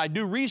 yes, I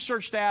do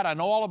research that, I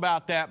know all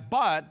about that,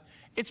 but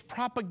it's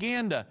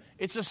propaganda.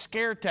 It's a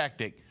scare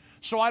tactic.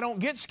 So I don't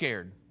get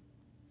scared.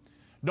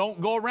 Don't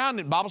go around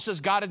it. The Bible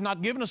says God has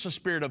not given us a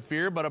spirit of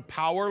fear, but of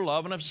power,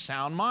 love, and of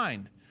sound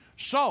mind.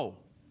 So,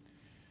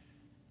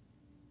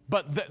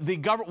 but the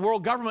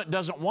world government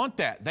doesn't want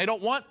that. They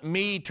don't want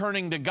me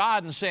turning to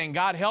God and saying,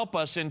 God, help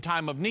us in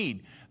time of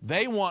need.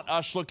 They want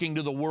us looking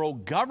to the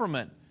world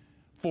government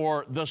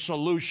for the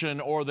solution,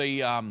 or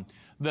the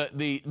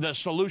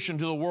solution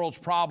to the world's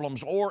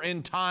problems, or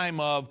in time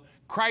of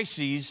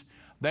crises.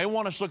 They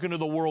want us looking to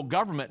the world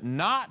government,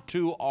 not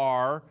to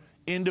our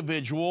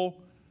individual,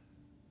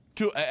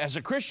 as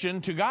a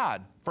Christian, to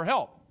God for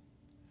help.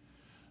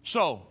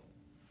 So,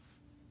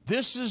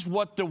 this is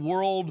what the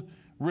world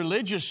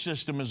religious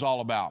system is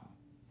all about,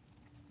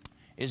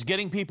 is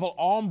getting people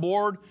on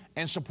board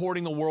and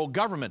supporting the world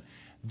government.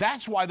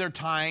 That's why they're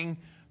tying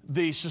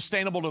the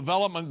Sustainable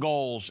Development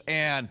Goals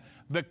and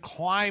the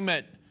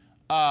climate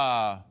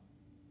and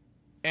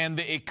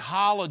the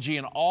ecology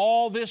and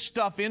all this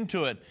stuff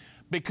into it,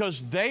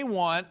 because they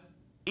want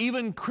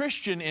even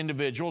Christian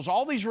individuals,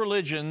 all these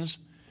religions,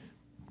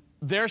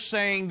 they're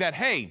saying that,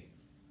 hey,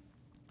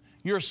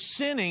 you're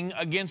sinning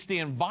against the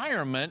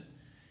environment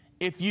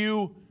if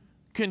you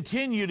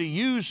continue to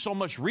use so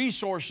much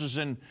resources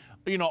and,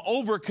 you know,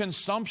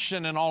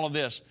 overconsumption and all of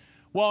this.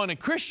 Well, in a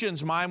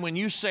Christian's mind, when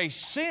you say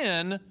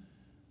sin,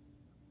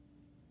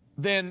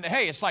 then,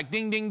 hey, it's like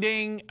ding, ding,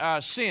 ding,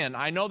 sin.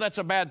 I know that's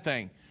a bad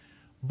thing.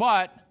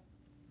 But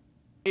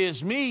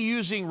is me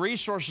using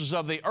resources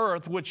of the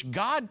earth, which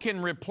God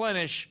can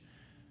replenish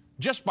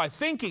just by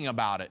thinking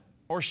about it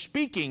or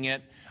speaking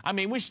it. I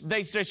mean,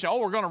 they say, oh,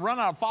 we're going to run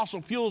out of fossil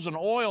fuels and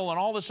oil and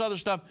all this other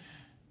stuff.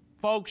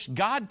 Folks,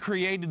 God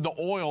created the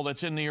oil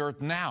that's in the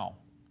earth now.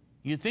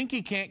 You think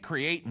He can't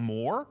create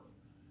more?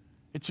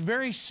 It's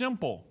very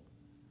simple.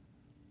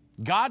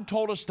 God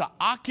told us to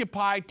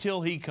occupy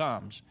till He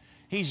comes.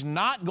 He's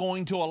not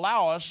going to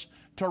allow us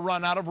to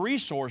run out of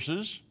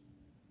resources.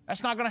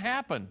 That's not going to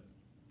happen.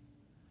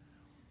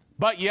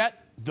 But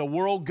yet, the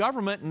world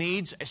government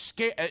needs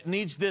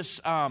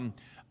this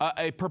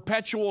a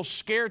perpetual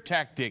scare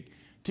tactic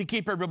to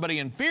keep everybody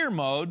in fear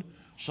mode.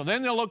 So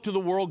then they'll look to the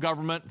world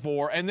government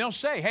and they'll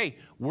say, hey,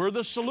 we're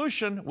the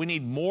solution. We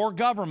need more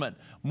government,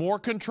 more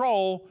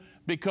control,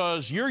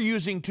 because you're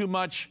using too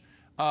much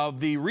of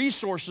the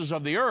resources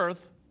of the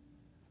earth.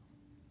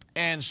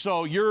 And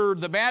so you're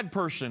the bad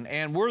person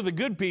and we're the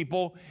good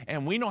people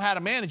and we know how to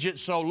manage it.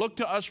 So look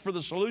to us for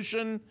the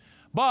solution.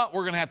 But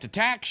we're going to have to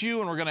tax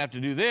you and we're going to have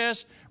to do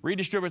this,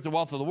 redistribute the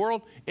wealth of the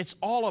world. It's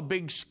all a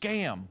big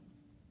scam.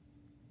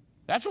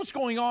 That's what's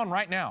going on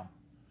right now.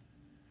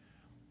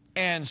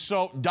 And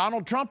so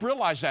Donald Trump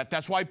realized that.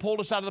 That's why he pulled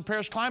us out of the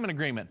Paris Climate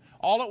Agreement.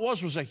 All it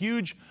was a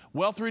huge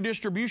wealth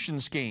redistribution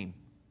scheme.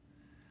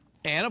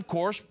 And of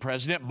course,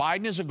 President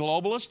Biden is a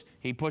globalist.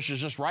 He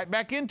pushes us right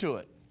back into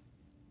it.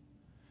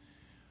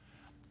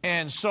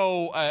 And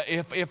so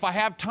if I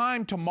have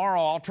time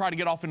tomorrow, I'll try to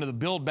get off into the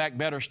Build Back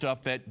Better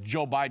stuff that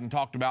Joe Biden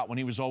talked about when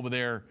he was over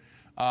there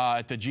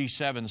at the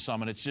G7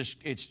 summit.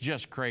 It's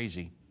just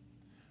crazy.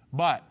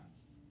 But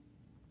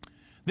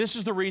this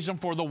is the reason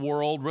for the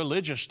world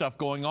religious stuff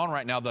going on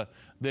right now,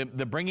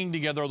 the bringing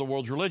together of the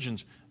world's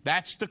religions.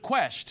 That's the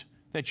quest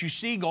that you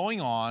see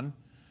going on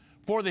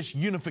for this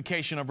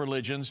unification of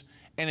religions,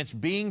 and it's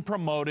being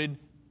promoted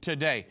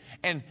today.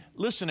 And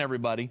listen,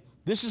 everybody,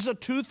 this is a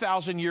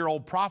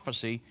 2,000-year-old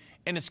prophecy,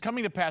 and it's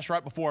coming to pass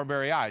right before our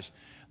very eyes.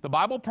 The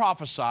Bible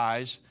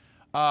prophesies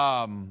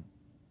the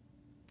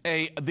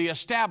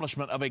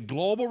establishment of a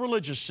global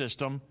religious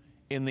system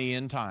in the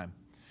end time.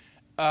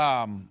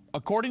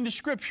 According to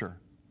Scripture,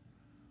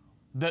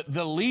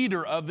 the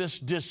leader of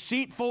this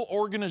deceitful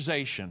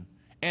organization,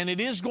 and it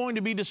is going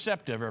to be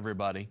deceptive,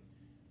 everybody,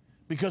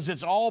 because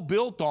it's all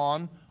built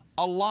on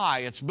a lie.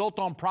 It's built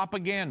on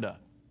propaganda.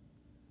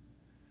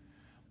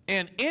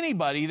 And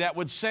anybody that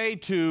would say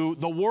to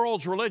the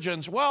world's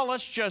religions, well,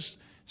 let's just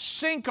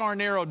sink our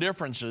narrow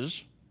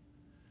differences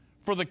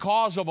for the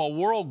cause of a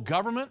world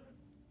government.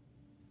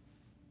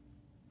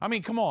 I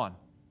mean, come on.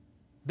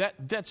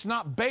 That's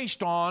not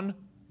based on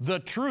the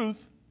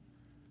truth,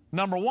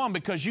 number one,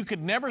 because you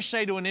could never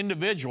say to an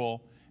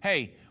individual,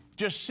 hey,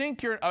 just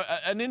sink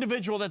an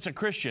individual that's a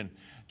Christian,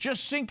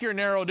 Just sink your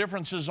narrow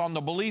differences on the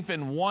belief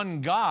in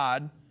one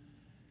God,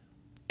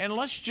 and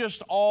let's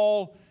just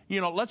all,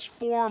 let's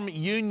form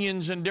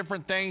unions and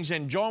different things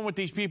and join with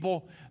these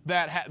people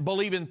that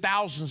believe in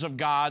thousands of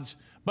gods,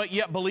 but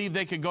yet believe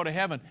they could go to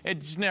heaven.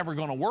 It's never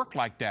going to work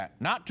like that.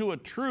 Not to a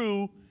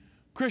true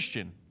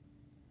Christian.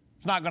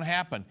 It's not going to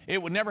happen.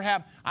 It would never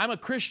happen. I'm a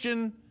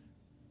Christian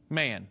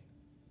man.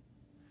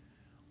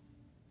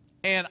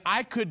 And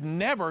I could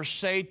never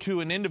say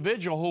to an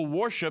individual who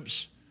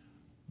worships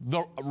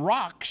the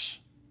rocks,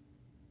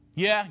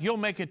 yeah, you'll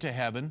make it to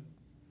heaven,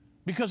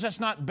 because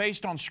that's not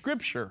based on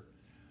Scripture.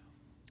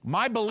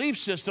 My belief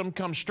system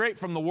comes straight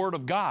from the Word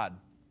of God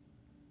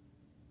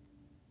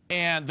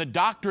and the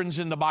doctrines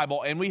in the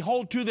Bible, and we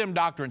hold to them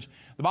doctrines.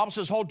 The Bible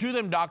says hold to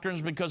them doctrines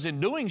because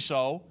in doing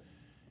so,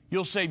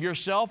 you'll save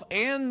yourself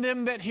and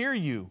them that hear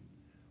you.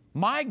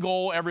 My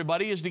goal,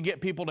 everybody, is to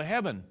get people to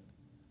heaven.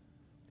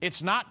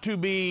 It's not to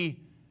be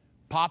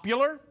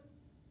popular.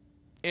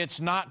 It's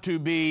not to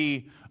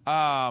be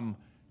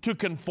to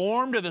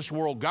conform to this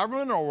world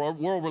government or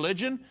world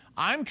religion.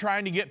 I'm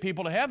trying to get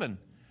people to heaven.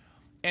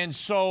 And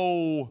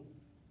so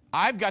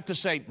I've got to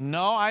say,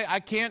 no, I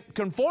can't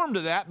conform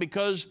to that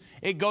because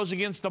it goes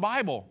against the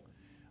Bible.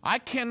 I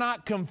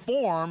cannot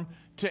conform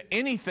to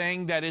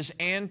anything that is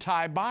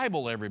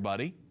anti-Bible,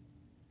 everybody.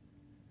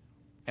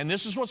 And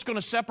this is what's going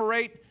to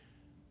separate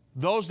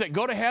those that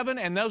go to heaven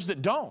and those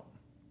that don't,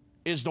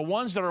 is the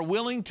ones that are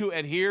willing to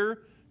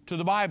adhere to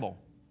the Bible.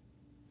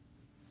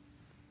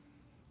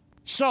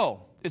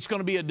 So, it's going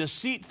to be a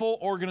deceitful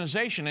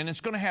organization, and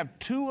it's going to have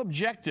two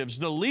objectives.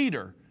 The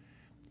leader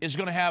is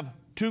going to have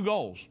two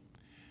goals.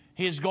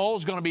 His goal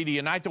is going to be to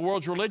unite the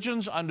world's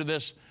religions under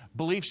this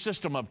belief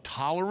system of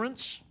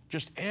tolerance.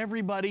 Just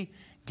everybody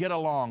get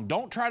along.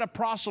 Don't try to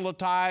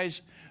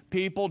proselytize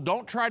people.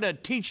 Don't try to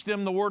teach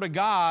them the Word of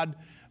God,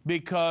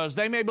 because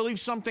they may believe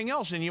something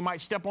else and you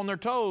might step on their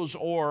toes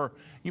or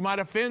you might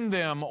offend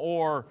them,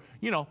 or,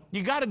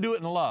 you got to do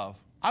it in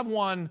love. I've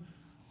won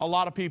a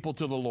lot of people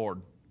to the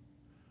Lord.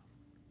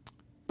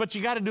 But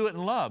you got to do it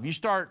in love. You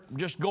start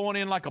just going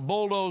in like a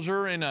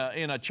bulldozer in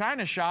a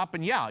china shop,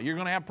 and yeah, you're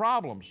going to have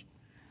problems.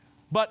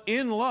 But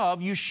in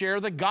love, you share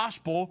the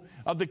gospel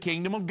of the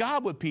kingdom of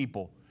God with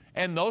people.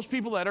 And those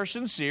people that are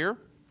sincere,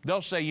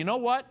 they'll say, you know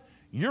what?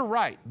 You're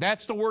right.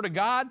 That's the Word of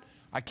God.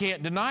 I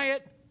can't deny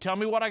it. Tell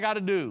me what I got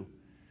to do.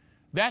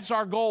 That's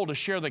our goal, to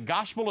share the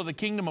gospel of the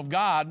kingdom of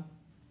God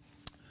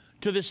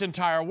to this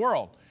entire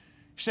world.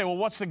 You say, well,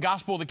 what's the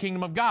gospel of the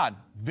kingdom of God?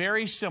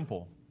 Very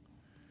simple.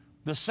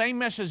 The same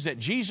message that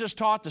Jesus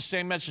taught, the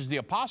same message the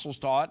apostles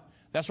taught,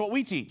 that's what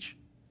we teach.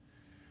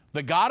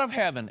 The God of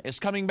heaven is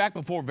coming back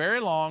before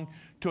very long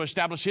to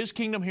establish His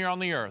kingdom here on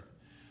the earth.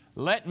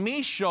 Let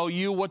me show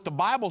you what the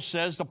Bible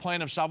says the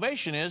plan of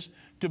salvation is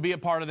to be a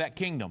part of that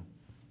kingdom.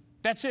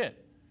 That's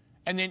it.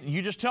 And then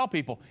you just tell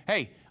people,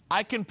 hey,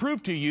 I can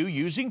prove to you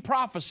using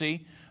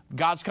prophecy,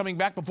 God's coming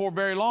back before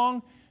very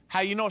long.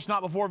 How you know it's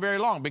not before very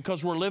long?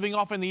 Because we're living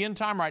off in the end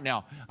time right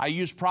now. I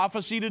use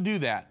prophecy to do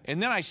that.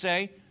 And then I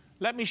say,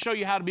 let me show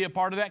you how to be a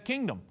part of that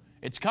kingdom.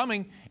 It's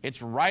coming.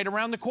 It's right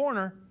around the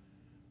corner.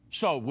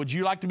 So, would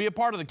you like to be a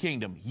part of the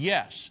kingdom?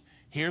 Yes.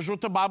 Here's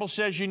what the Bible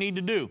says you need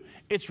to do.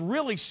 It's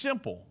really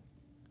simple.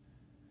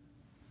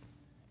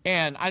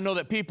 And I know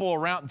that people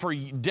around for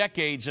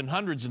decades and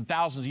hundreds and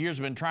thousands of years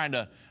have been trying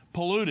to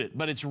pollute it,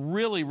 but it's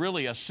really,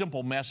 really a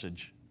simple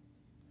message.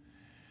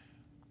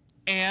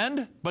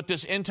 But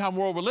this end-time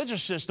world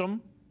religious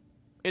system,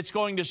 it's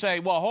going to say,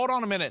 well, hold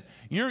on a minute.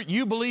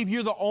 You believe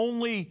you're the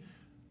only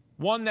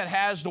one that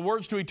has the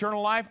words to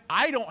eternal life?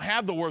 I don't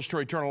have the words to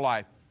eternal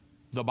life.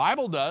 The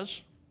Bible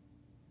does.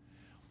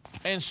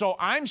 And so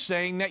I'm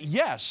saying that,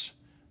 yes,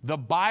 the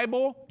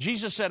Bible,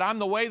 Jesus said, I'm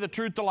the way, the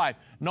truth, the life.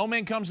 No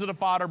man comes to the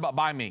Father but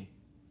by me.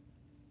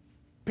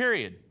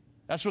 Period.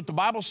 That's what the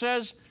Bible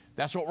says.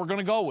 That's what we're going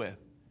to go with.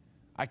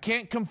 I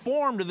can't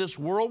conform to this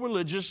world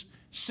religious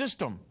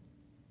system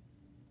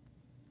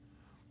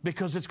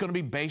because it's going to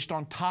be based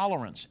on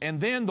tolerance. And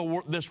then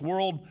this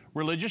world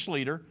religious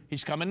leader,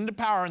 he's coming into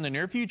power in the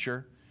near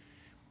future,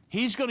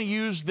 he's going to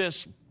use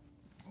this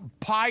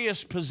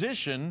pious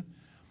position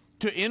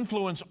to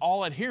influence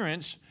all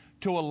adherents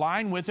to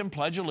align with and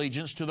pledge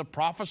allegiance to the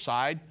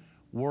prophesied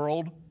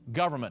world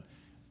government.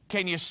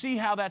 Can you see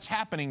how that's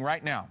happening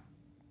right now?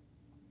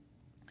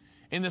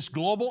 In this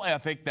global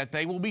ethic that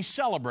they will be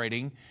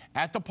celebrating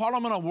at the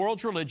Parliament of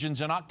World's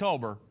Religions in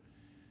October,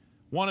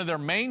 one of their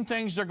main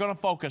things they're going to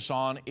focus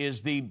on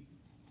is the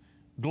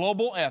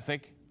global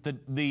ethic,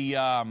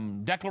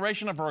 the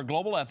Declaration of a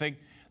Global Ethic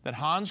that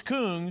Hans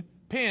Küng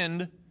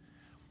penned,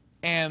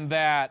 and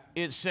that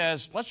it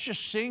says, let's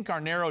just sink our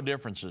narrow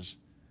differences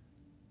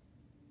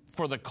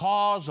for the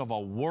cause of a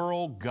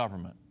world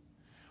government.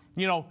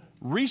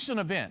 Recent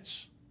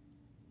events,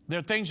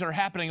 they're things that are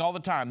happening all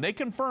the time. They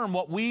confirm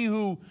what we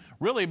who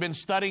really have been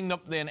studying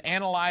and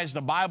analyzed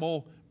the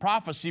Bible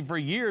prophecy for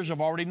years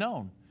have already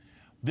known.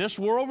 This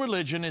world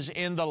religion is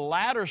in the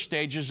latter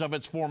stages of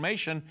its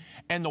formation,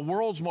 and the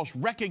world's most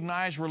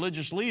recognized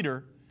religious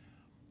leader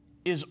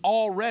is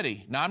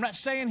already, now I'm not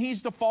saying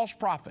he's the false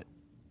prophet,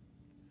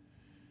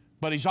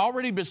 But he's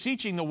already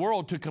beseeching the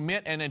world to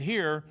commit and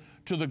adhere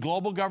to the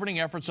global governing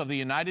efforts of the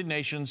United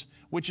Nations,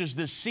 which is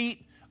the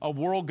seat of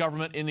world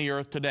government in the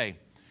earth today.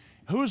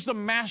 Who's the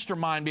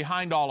mastermind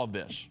behind all of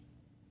this?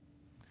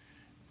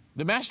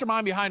 The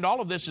mastermind behind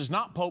all of this is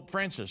not Pope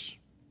Francis.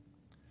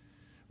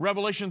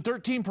 Revelation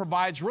 13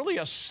 provides really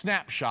a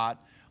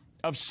snapshot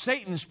of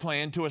Satan's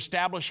plan to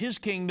establish his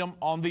kingdom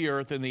on the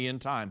earth in the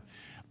end time.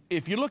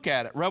 If you look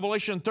at it,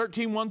 Revelation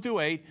 13, 1 through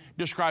 8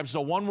 describes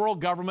the one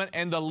world government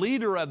and the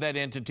leader of that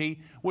entity,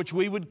 which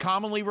we would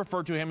commonly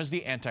refer to him as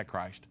the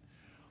Antichrist.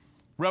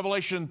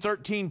 Revelation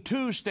 13,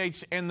 2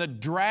 states, and the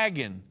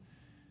dragon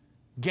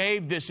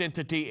gave this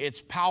entity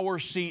its power,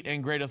 seat,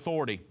 and great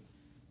authority.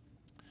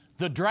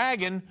 The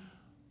dragon,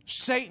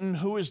 Satan,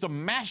 who is the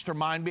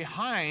mastermind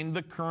behind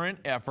the current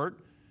effort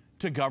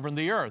to govern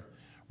the earth.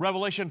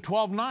 Revelation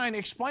 12:9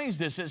 explains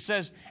this. It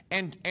says,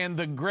 and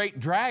the great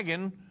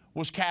dragon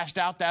was cast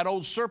out, that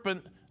old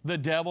serpent, the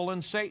devil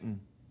and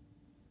Satan.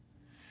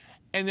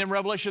 And then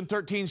Revelation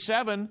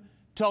 13:7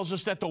 tells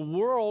us that the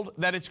world,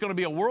 that it's going to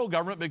be a world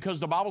government, because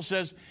the Bible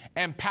says,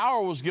 and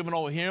power was given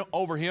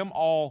over him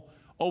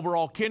over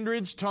all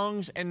kindreds,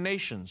 tongues, and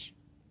nations.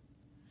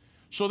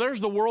 So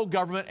there's the world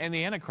government and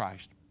the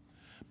Antichrist.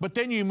 But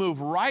then you move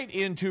right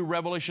into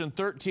Revelation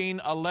 13,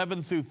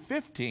 11 through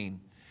 15,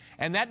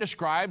 and that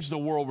describes the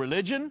world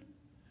religion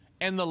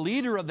and the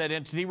leader of that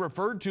entity,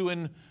 referred to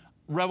in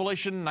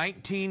Revelation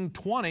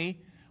 19:20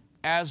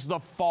 as the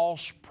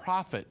false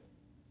prophet.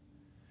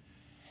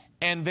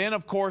 And then,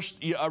 of course,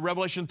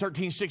 Revelation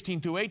 13, 16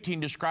 through 18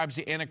 describes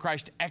the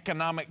Antichrist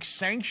economic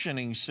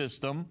sanctioning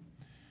system,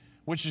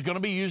 which is going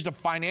to be used to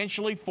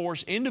financially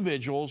force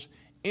individuals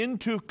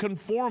into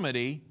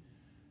conformity,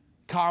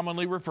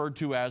 commonly referred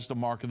to as the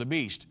mark of the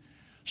beast.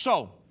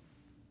 So,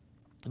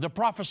 the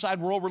prophesied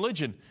world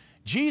religion.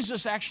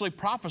 Jesus actually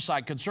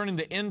prophesied concerning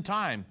the end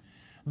time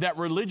that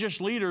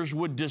religious leaders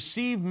would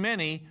deceive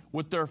many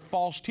with their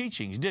false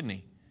teachings, didn't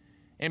he?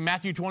 In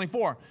Matthew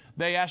 24,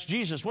 they asked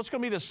Jesus, what's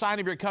going to be the sign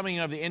of your coming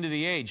and of the end of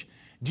the age?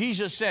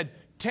 Jesus said,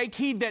 take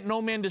heed that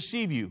no man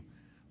deceive you,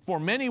 for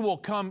many will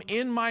come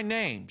in my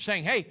name,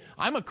 saying, hey,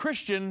 I'm a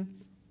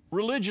Christian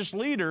religious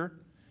leader,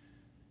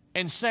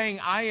 and saying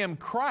I am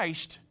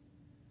Christ,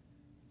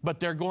 but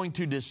they're going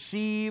to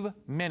deceive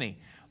many.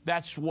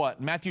 That's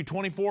what? Matthew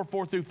 24,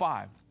 4 through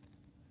 5.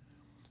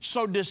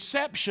 So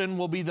deception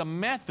will be the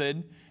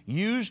method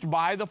used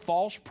by the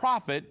false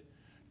prophet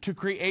to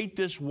create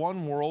this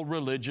one world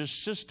religious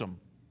system.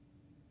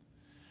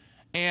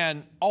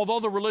 And although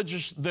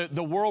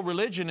the world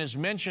religion is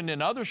mentioned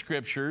in other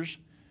scriptures,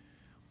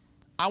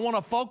 I want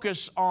to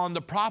focus on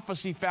the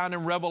prophecy found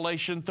in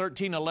Revelation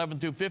 13, 11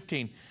 through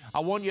 15. I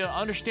want you to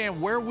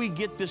understand where we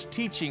get this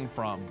teaching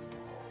from.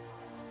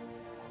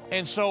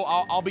 And so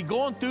I'll be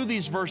going through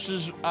these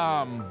verses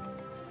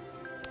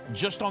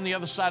just on the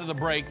other side of the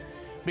break,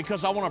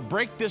 because I want to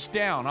break this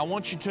down. I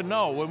want you to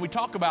know, when we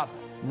talk about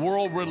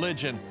world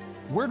religion,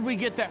 where do we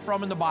get that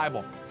from in the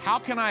Bible? How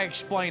can I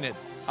explain it?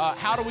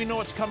 How do we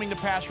know it's coming to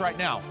pass right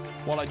now?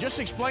 Well, I just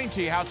explained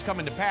to you how it's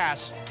coming to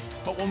pass,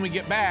 but when we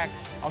get back,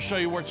 I'll show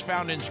you where it's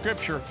found in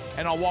Scripture,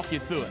 and I'll walk you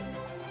through it.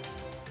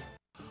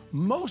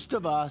 Most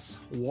of us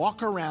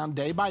walk around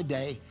day by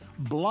day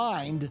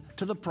blind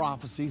to the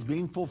prophecies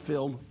being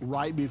fulfilled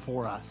right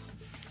before us.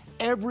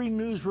 Every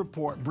news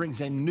report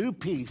brings a new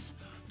piece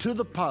to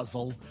the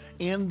puzzle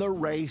in the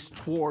race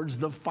towards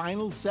the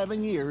final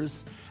 7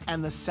 years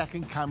and the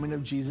second coming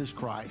of Jesus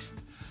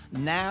Christ.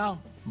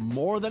 Now,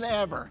 more than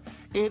ever,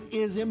 it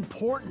is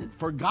important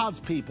for God's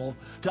people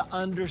to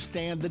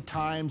understand the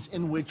times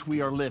in which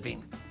we are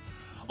living.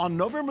 On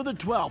November the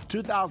 12th,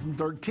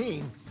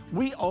 2013,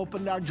 we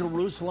opened our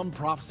Jerusalem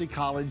Prophecy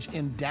College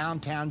in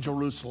downtown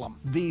Jerusalem.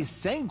 These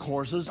same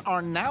courses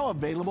are now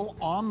available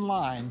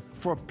online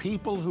for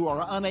people who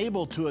are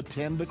unable to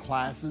attend the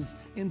classes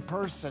in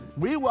person.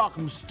 We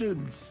welcome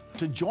students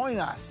to join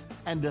us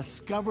and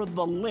discover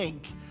the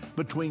link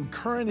between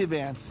current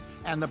events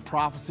and the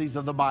prophecies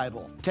of the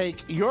Bible.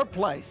 Take your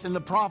place in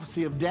the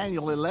prophecy of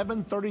Daniel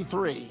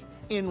 11:33.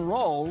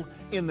 Enroll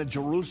in the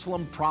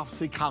Jerusalem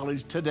Prophecy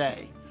College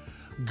today.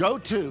 Go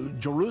to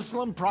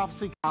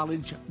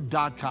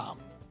JerusalemProphecyCollege.com.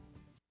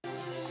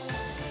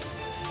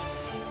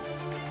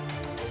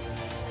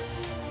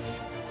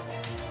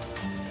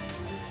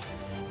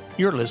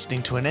 You're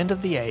listening to an End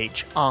of the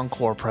Age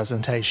encore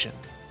presentation.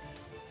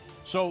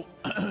 So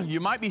you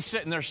might be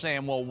sitting there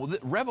saying, well,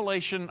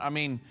 Revelation, I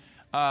mean,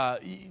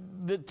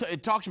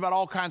 it talks about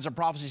all kinds of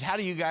prophecies. How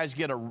do you guys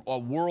get a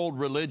world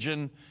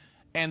religion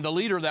and the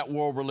leader of that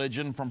world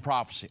religion from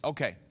prophecy?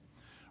 Okay.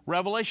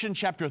 Revelation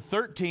chapter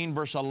 13,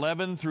 verse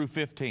 11 through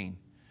 15.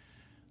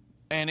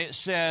 And it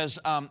says,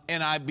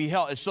 and I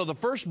beheld. So the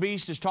first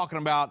beast is talking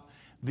about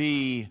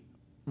the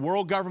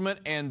world government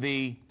and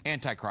the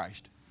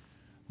Antichrist.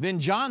 Then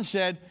John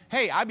said,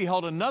 hey, I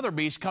beheld another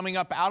beast coming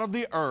up out of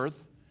the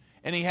earth,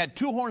 and he had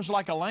two horns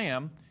like a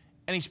lamb,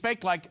 and he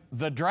spake like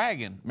the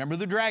dragon. Remember who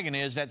the dragon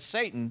is, that's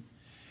Satan.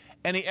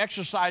 And he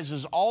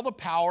exercises all the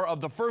power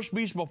of the first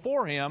beast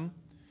before him.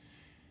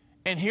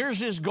 And here's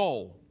his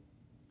goal,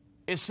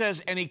 it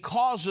says, and he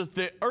causeth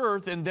the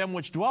earth and them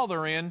which dwell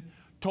therein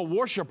to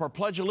worship or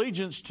pledge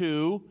allegiance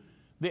to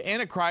the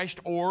Antichrist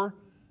or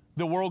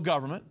the world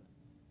government,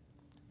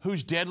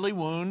 whose deadly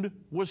wound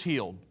was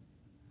healed.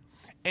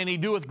 And he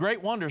doeth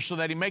great wonders, so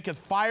that he maketh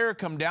fire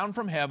come down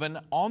from heaven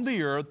on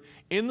the earth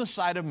in the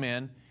sight of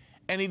men.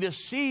 And he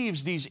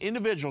deceives these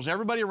individuals,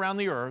 everybody around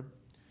the earth,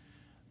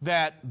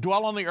 that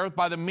dwell on the earth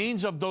by the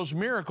means of those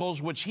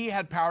miracles which he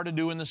had power to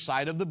do in the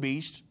sight of the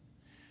beast.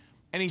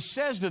 And he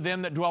says to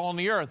them that dwell on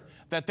the earth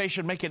that they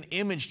should make an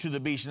image to the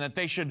beast, and that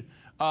they should,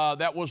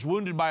 that was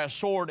wounded by a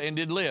sword and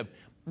did live.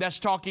 That's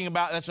talking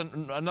about, that's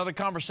another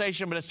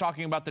conversation, but it's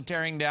talking about the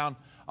tearing down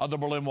of the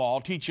Berlin Wall.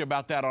 I'll teach you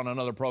about that on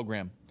another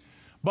program.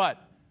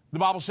 But the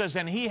Bible says,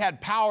 and he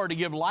had power to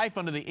give life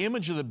unto the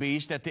image of the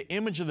beast, that the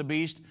image of the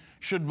beast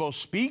should both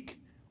speak,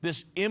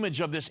 this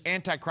image of this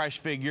Antichrist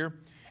figure,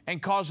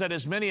 and cause that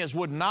as many as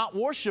would not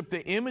worship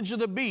the image of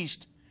the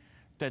beast,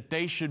 that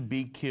they should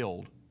be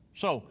killed.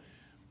 So,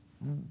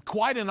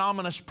 quite an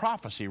ominous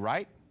prophecy,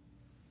 right?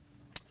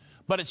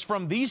 But it's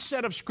from these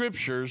set of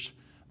scriptures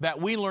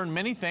that we learn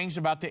many things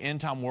about the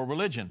end-time world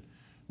religion.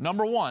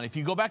 Number one, if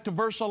you go back to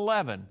verse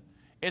 11,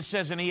 it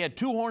says, and he had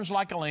two horns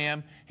like a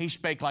lamb, he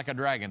spake like a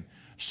dragon.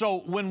 So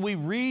when we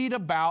read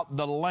about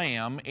the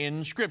Lamb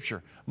in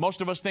Scripture,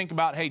 most of us think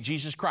about, hey,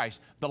 Jesus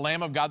Christ, the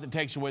Lamb of God that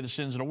takes away the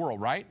sins of the world,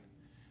 right?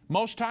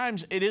 Most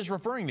times it is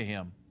referring to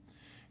him.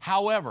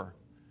 However,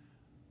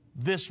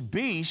 this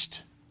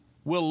beast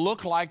will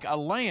look like a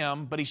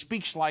lamb, but he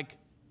speaks like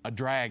a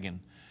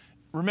dragon.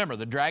 Remember,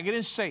 the dragon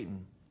is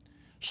Satan.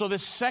 So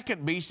this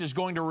second beast is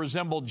going to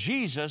resemble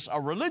Jesus,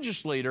 a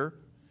religious leader,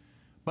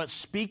 but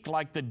speak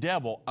like the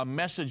devil, a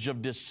message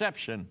of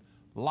deception,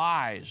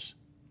 lies.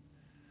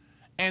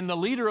 And the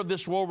leader of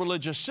this world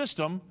religious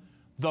system,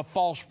 the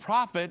false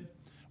prophet,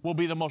 will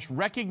be the most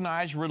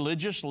recognized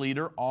religious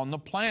leader on the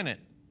planet.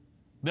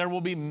 There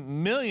will be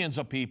millions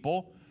of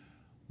people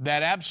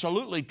that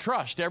absolutely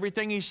trust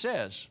everything he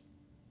says.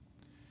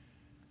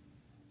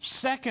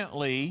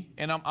 Secondly,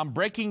 and I'm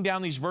breaking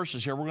down these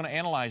verses here, we're going to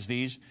analyze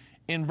these.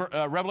 In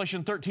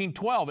Revelation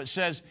 13:12, it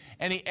says,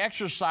 and he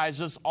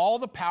exercises all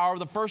the power of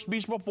the first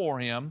beast before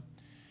him,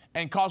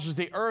 and causes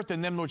the earth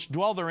and them which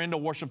dwell therein to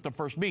worship the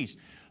first beast.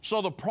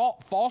 So the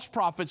false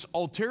prophet's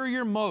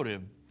ulterior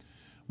motive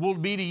will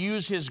be to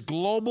use his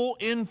global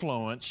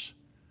influence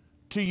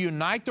to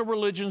unite the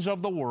religions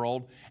of the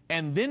world,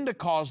 and then to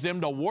cause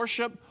them to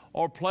worship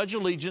or pledge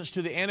allegiance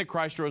to the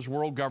Antichrist or his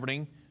world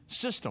governing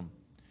system.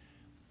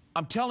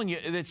 I'm telling you,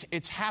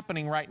 it's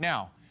happening right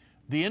now.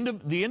 The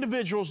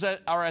individuals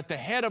that are at the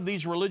head of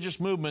these religious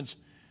movements,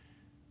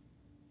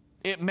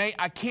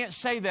 I can't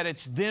say that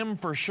it's them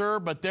for sure,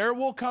 but there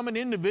will come an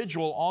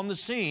individual on the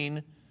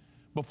scene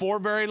before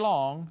very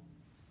long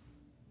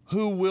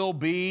who will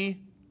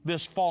be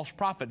this false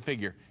prophet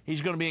figure.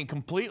 He's going to be in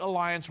complete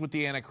alliance with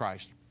the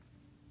Antichrist.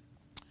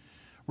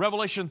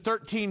 Revelation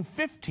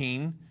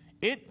 13:15,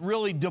 it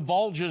really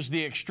divulges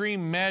the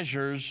extreme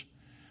measures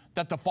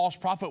that the false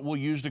prophet will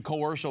use to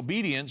coerce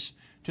obedience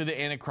to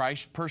the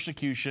Antichrist,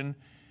 persecution.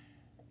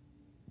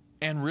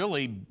 And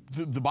really,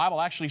 the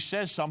Bible actually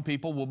says some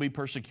people will be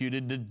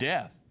persecuted to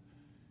death.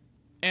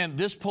 And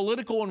this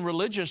political and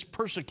religious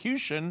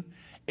persecution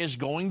is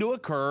going to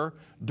occur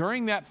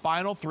during that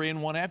final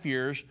 3.5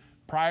 years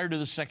prior to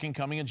the second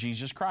coming of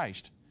Jesus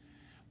Christ.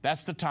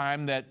 That's the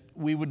time that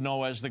we would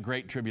know as the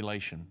Great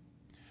Tribulation.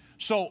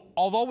 So,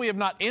 although we have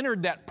not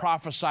entered that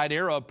prophesied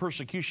era of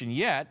persecution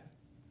yet,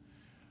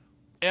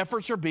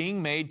 efforts are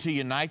being made to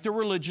unite the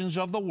religions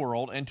of the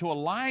world and to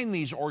align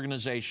these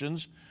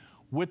organizations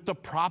with the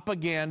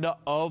propaganda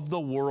of the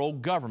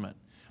world government.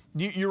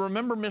 You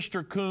remember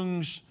Mr.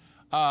 Kung's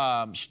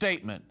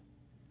statement.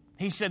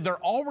 He said,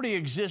 there already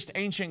exist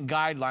ancient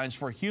guidelines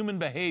for human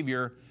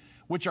behavior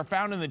which are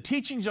found in the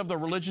teachings of the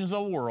religions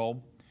of the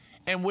world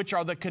and which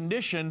are the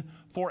condition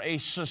for a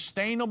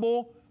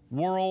sustainable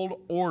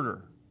world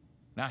order.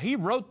 Now, he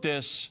wrote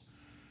this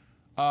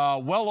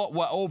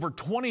over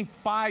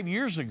 25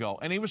 years ago,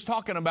 and he was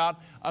talking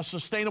about a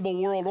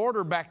sustainable world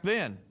order back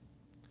then.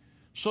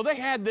 So they've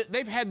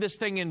had this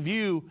thing in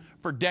view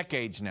for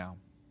decades now.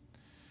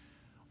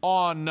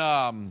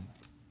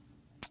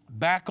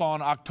 Back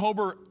on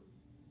October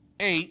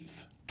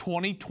 8th,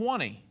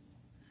 2020,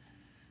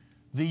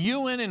 the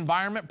UN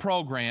Environment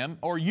Program,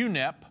 or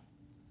UNEP,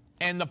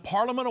 and the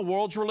Parliament of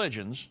World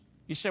Religions,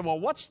 you say, well,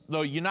 what's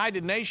the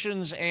United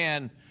Nations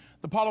and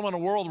the Parliament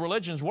of World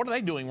Religions, what are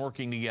they doing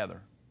working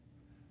together?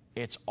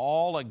 It's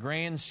all a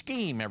grand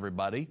scheme,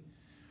 everybody.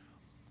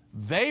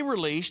 They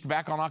released,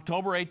 back on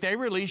October 8th, they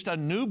released a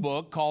new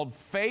book called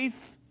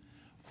Faith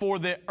for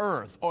the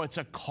Earth. Oh, it's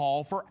a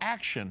call for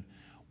action.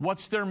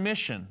 What's their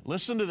mission?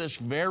 Listen to this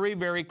very,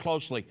 very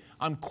closely.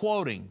 I'm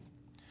quoting.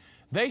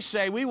 They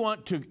say we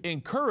want to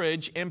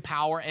encourage,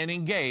 empower, and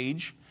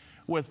engage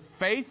with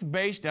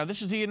faith-based, now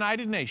this is the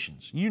United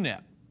Nations,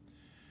 UNEP.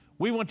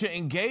 We want to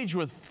engage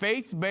with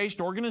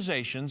faith-based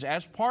organizations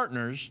as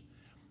partners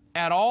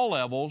at all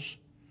levels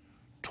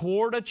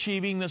toward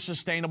achieving the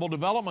Sustainable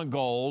Development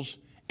Goals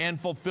and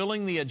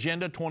fulfilling the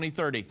Agenda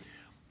 2030.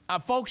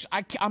 Folks,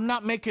 I'm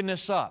not making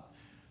this up.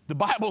 The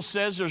Bible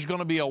says there's going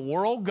to be a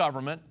world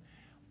government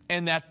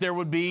and that there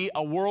would be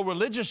a world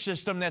religious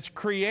system that's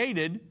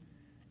created,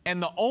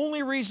 and the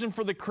only reason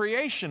for the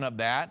creation of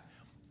that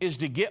is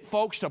to get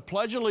folks to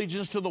pledge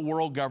allegiance to the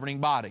world governing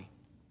body.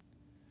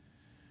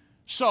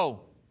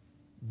 So,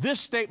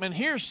 this statement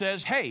here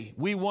says, hey,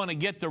 we want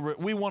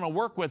to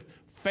work with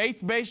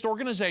faith-based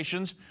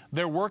organizations.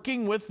 They're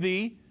working with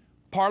the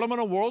Parliament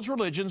of World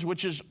Religions,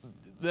 which is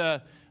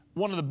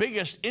one of the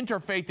biggest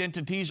interfaith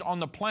entities on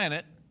the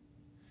planet.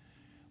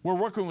 We're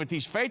working with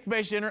these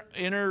faith-based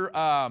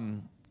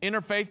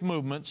interfaith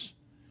movements.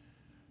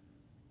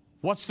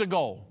 What's the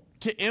goal?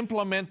 To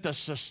implement the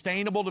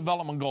Sustainable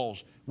Development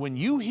Goals. When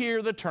you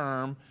hear the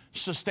term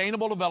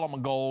Sustainable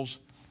Development Goals,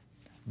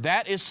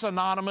 that is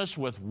synonymous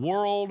with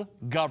world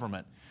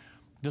government.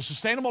 The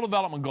Sustainable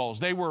Development Goals,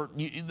 they were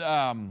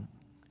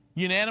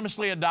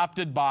unanimously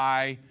adopted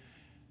by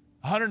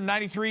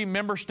 193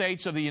 member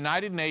states of the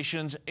United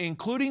Nations,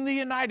 including the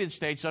United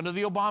States under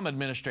the Obama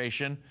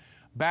administration,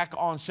 back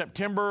on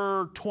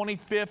September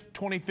 25th,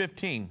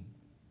 2015.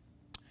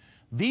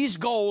 These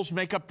goals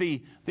make up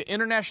the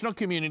international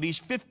community's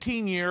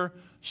 15-year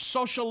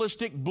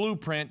socialistic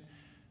blueprint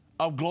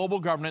of global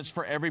governance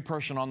for every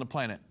person on the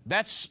planet.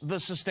 That's the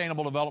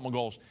Sustainable Development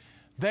Goals.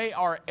 They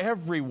are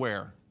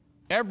everywhere,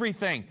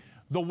 everything.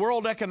 The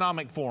World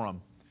Economic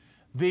Forum,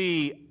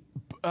 the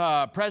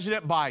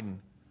President Biden,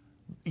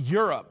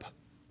 Europe,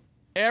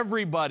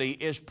 everybody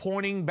is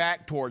pointing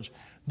back towards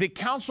the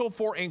Council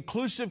for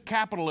Inclusive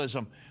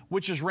Capitalism,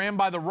 which is ran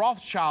by the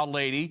Rothschild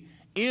lady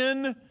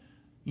in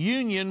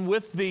union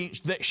with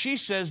she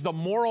says, the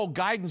moral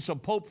guidance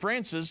of Pope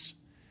Francis,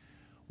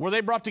 where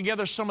they brought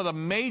together some of the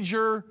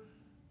major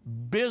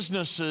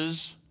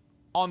businesses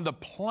on the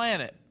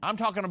planet. I'm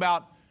talking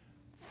about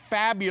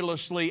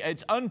fabulously,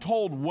 it's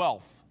untold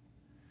wealth.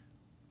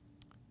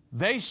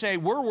 They say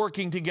we're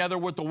working together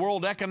with the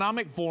World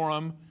Economic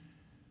Forum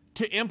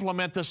to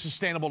implement the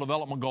Sustainable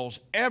Development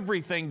Goals.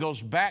 Everything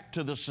goes back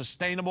to the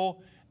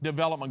Sustainable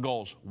Development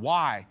Goals.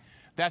 Why?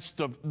 That's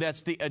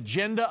the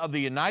agenda of the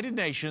United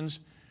Nations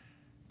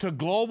to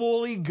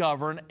globally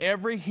govern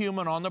every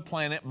human on the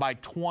planet by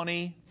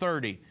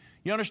 2030.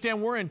 You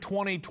understand, we're in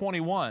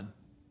 2021.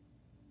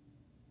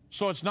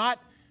 So it's not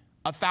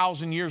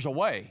 1,000 years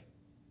away.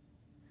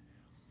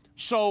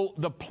 So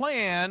the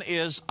plan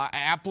is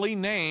aptly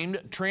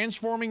named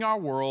Transforming Our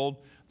World,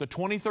 the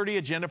 2030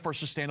 Agenda for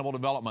Sustainable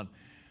Development.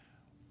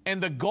 And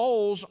the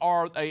goals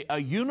are a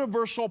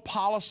universal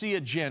policy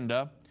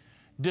agenda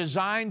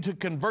designed to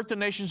convert the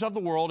nations of the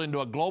world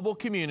into a global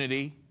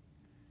community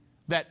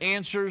that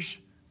answers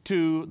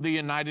to the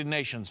United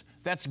Nations.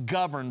 That's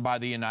governed by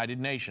the United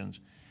Nations.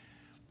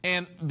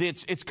 And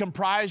it's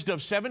comprised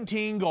of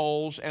 17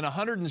 goals and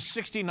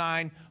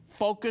 169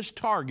 focused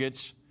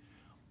targets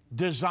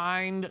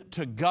designed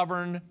to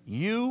govern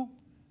you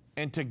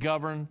and to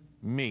govern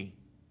me.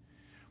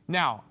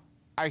 Now,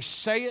 I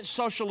say it's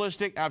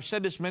socialistic. I've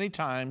said this many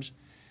times.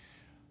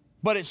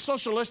 But it's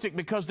socialistic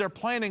because their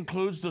plan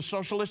includes the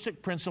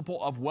socialistic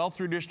principle of wealth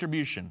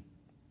redistribution,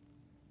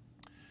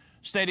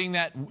 stating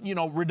that,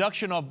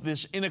 reduction of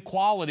this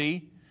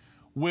inequality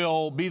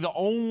will be the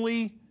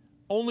only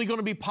going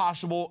to be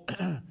possible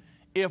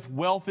if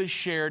wealth is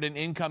shared and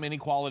income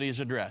inequality is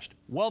addressed.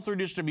 Wealth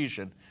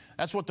redistribution.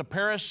 That's what the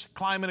Paris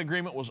Climate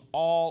Agreement was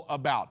all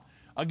about.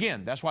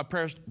 Again, that's why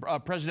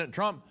President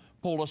Trump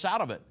pulled us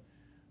out of it.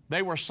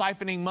 They were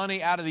siphoning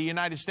money out of the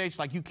United States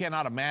like you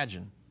cannot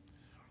imagine.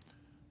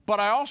 But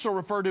I also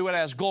refer to it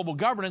as global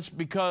governance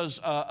because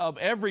of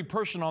every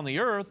person on the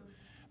earth,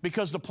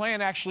 because the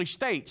plan actually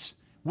states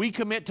we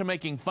commit to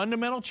making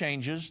fundamental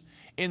changes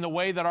in the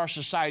way that our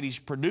societies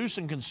produce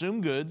and consume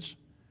goods.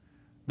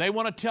 They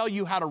want to tell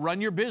you how to run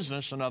your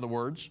business, in other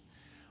words,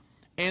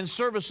 and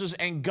services,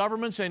 and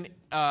governments and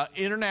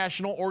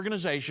international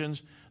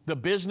organizations, the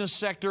business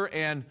sector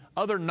and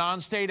other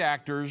non-state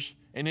actors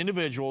and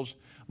individuals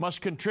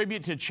must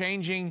contribute to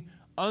changing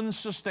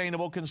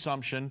unsustainable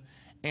consumption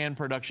and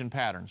production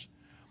patterns.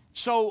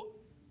 So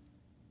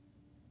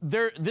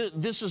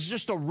this is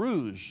just a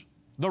ruse.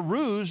 The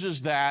ruse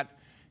is that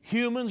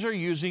humans are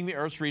using the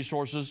earth's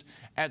resources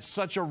at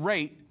such a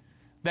rate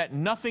that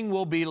nothing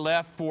will be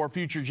left for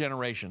future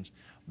generations.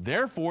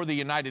 Therefore, the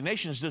United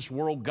Nations, this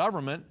world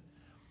government,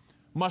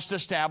 must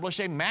establish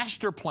a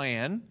master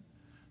plan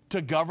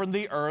to govern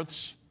the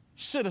earth's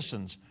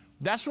citizens.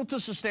 That's what the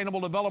Sustainable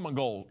Development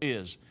Goal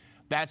is.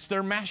 That's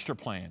their master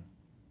plan.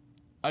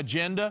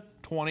 Agenda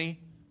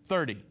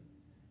 2030.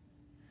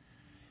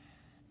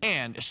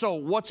 And so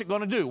what's it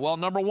going to do? Well,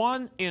 number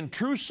one, in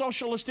true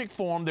socialistic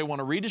form, they want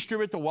to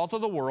redistribute the wealth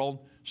of the world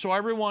so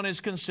everyone is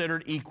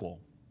considered equal.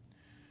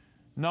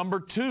 Number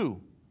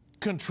two,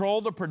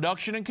 control the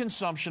production and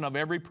consumption of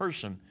every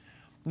person.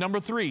 Number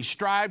three,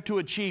 strive to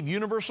achieve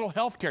universal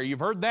health care. You've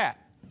heard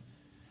that.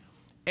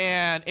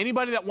 And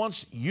anybody that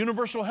wants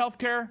universal health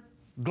care,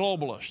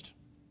 globalist.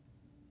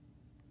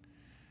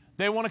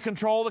 They want to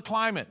control the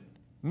climate,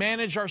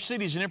 manage our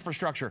cities and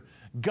infrastructure,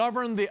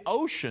 govern the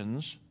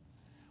oceans,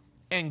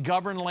 and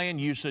govern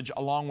land usage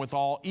along with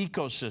all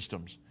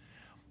ecosystems.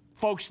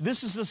 Folks,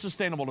 this is the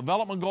Sustainable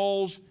Development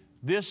Goals.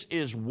 This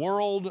is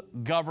world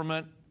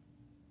government.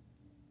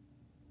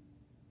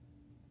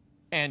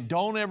 And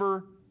don't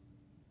ever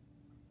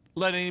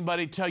let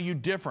anybody tell you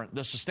different.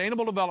 The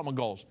Sustainable Development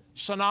Goals,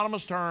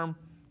 synonymous term,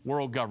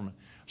 world government.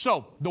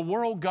 So, the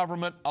World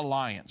Government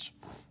Alliance.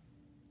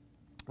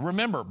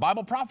 Remember,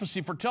 Bible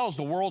prophecy foretells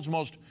the world's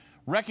most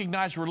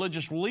recognized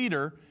religious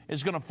leader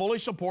is going to fully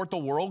support the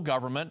world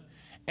government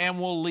and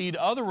will lead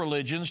other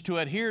religions to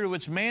adhere to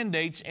its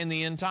mandates in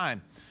the end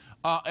time.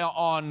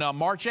 On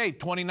March 8,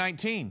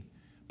 2019,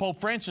 Pope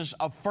Francis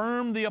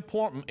affirmed the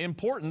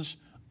importance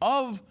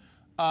of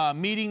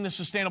meeting the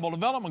Sustainable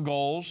Development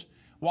Goals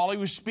while he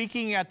was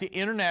speaking at the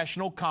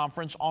International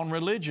Conference on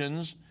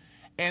Religions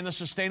and the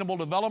Sustainable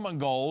Development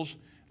Goals,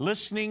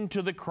 listening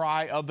to the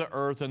cry of the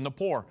earth and the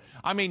poor.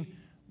 I mean,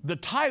 the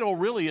title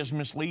really is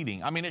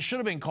misleading. I mean, it should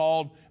have been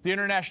called the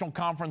International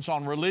Conference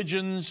on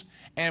Religions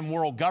and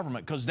World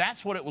Government, because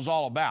that's what it was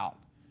all about.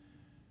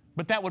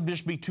 But that would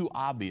just be too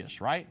obvious,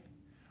 right?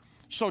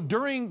 So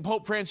during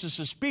Pope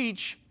Francis's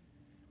speech,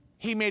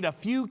 he made a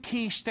few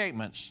key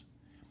statements.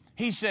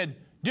 He said,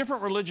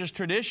 different religious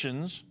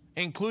traditions,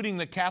 including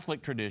the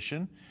Catholic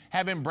tradition,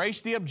 have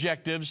embraced the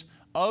objectives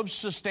of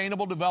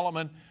sustainable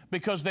development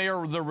because they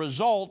are the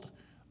result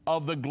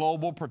of the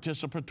global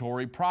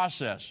participatory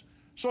process.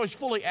 So he's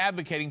fully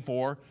advocating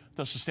for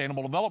the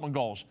Sustainable Development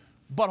Goals.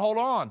 But hold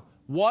on,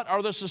 what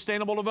are the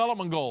Sustainable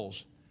Development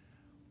Goals?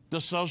 The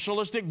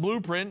socialistic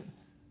blueprint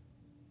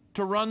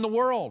to run the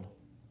world.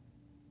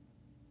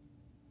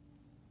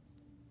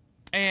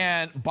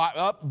 And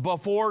up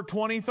before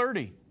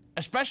 2030,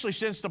 especially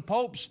since the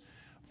popes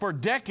for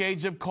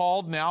decades have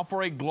called now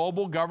for a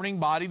global governing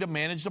body to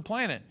manage the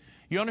planet.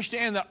 You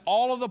understand that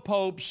all of the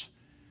popes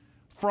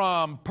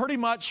pretty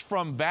much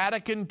from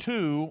Vatican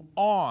II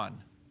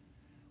on,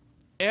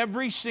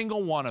 every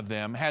single one of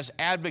them has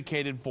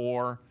advocated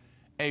for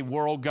a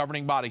world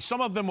governing body.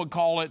 Some of them would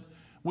call it,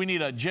 we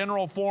need a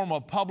general form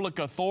of public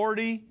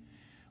authority.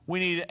 We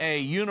need a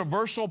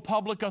universal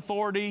public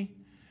authority.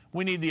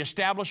 We need the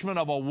establishment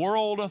of a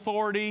world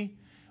authority.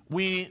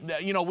 We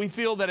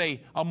feel that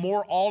a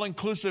more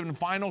all-inclusive and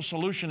final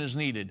solution is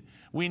needed.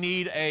 We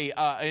need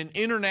an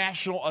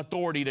international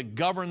authority to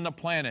govern the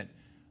planet.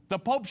 The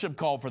popes have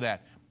called for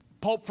that.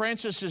 Pope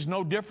Francis is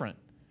no different.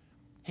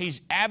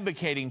 He's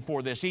advocating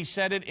for this. He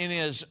said it in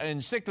his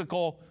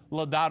encyclical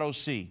Laudato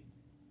Si.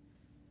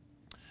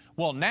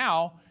 Well,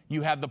 now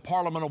you have the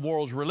Parliament of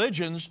World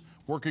Religions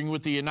working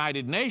with the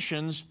United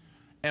Nations,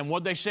 and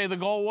what they say the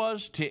goal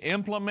was? To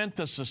implement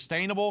the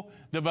Sustainable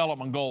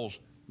Development Goals.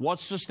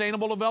 What's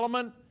sustainable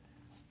development?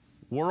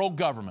 World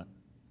government.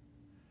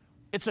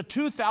 It's a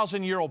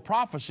 2,000-year-old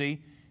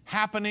prophecy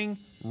happening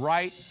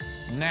right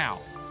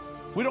now.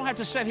 We don't have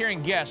to sit here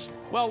and guess,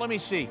 well, let me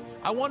see.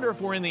 I wonder if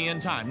we're in the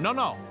end time. No,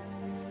 no.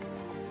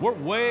 We're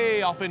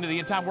way off into the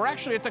end time. We're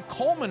actually at the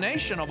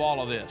culmination of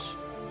all of this.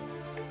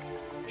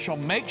 So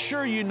make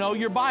sure you know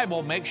your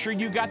Bible. Make sure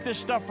you got this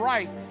stuff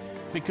right,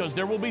 because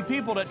there will be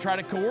people that try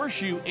to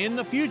coerce you in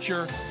the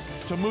future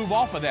to move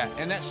off of that.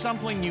 And that's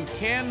something you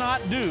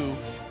cannot do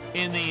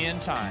in the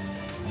end time.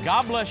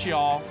 God bless you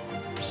all.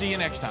 See you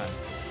next time.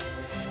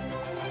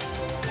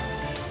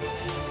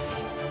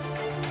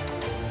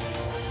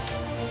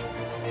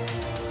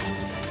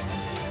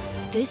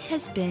 This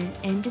has been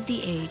End of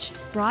the Age,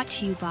 brought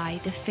to you by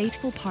the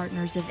faithful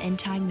partners of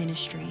Endtime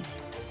Ministries.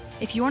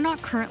 If you're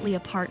not currently a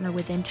partner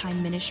with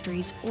Endtime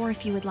Ministries, or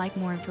if you would like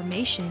more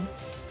information,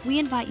 we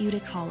invite you to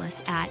call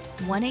us at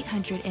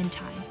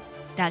 1-800-ENDTIME.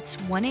 That's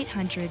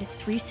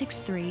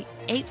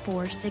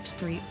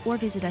 1-800-363-8463, or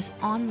visit us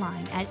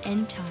online at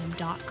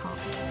endtime.com.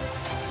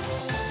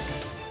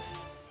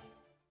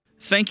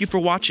 Thank you for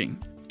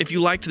watching. If you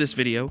liked this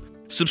video,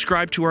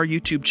 subscribe to our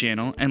YouTube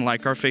channel and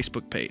like our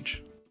Facebook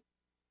page.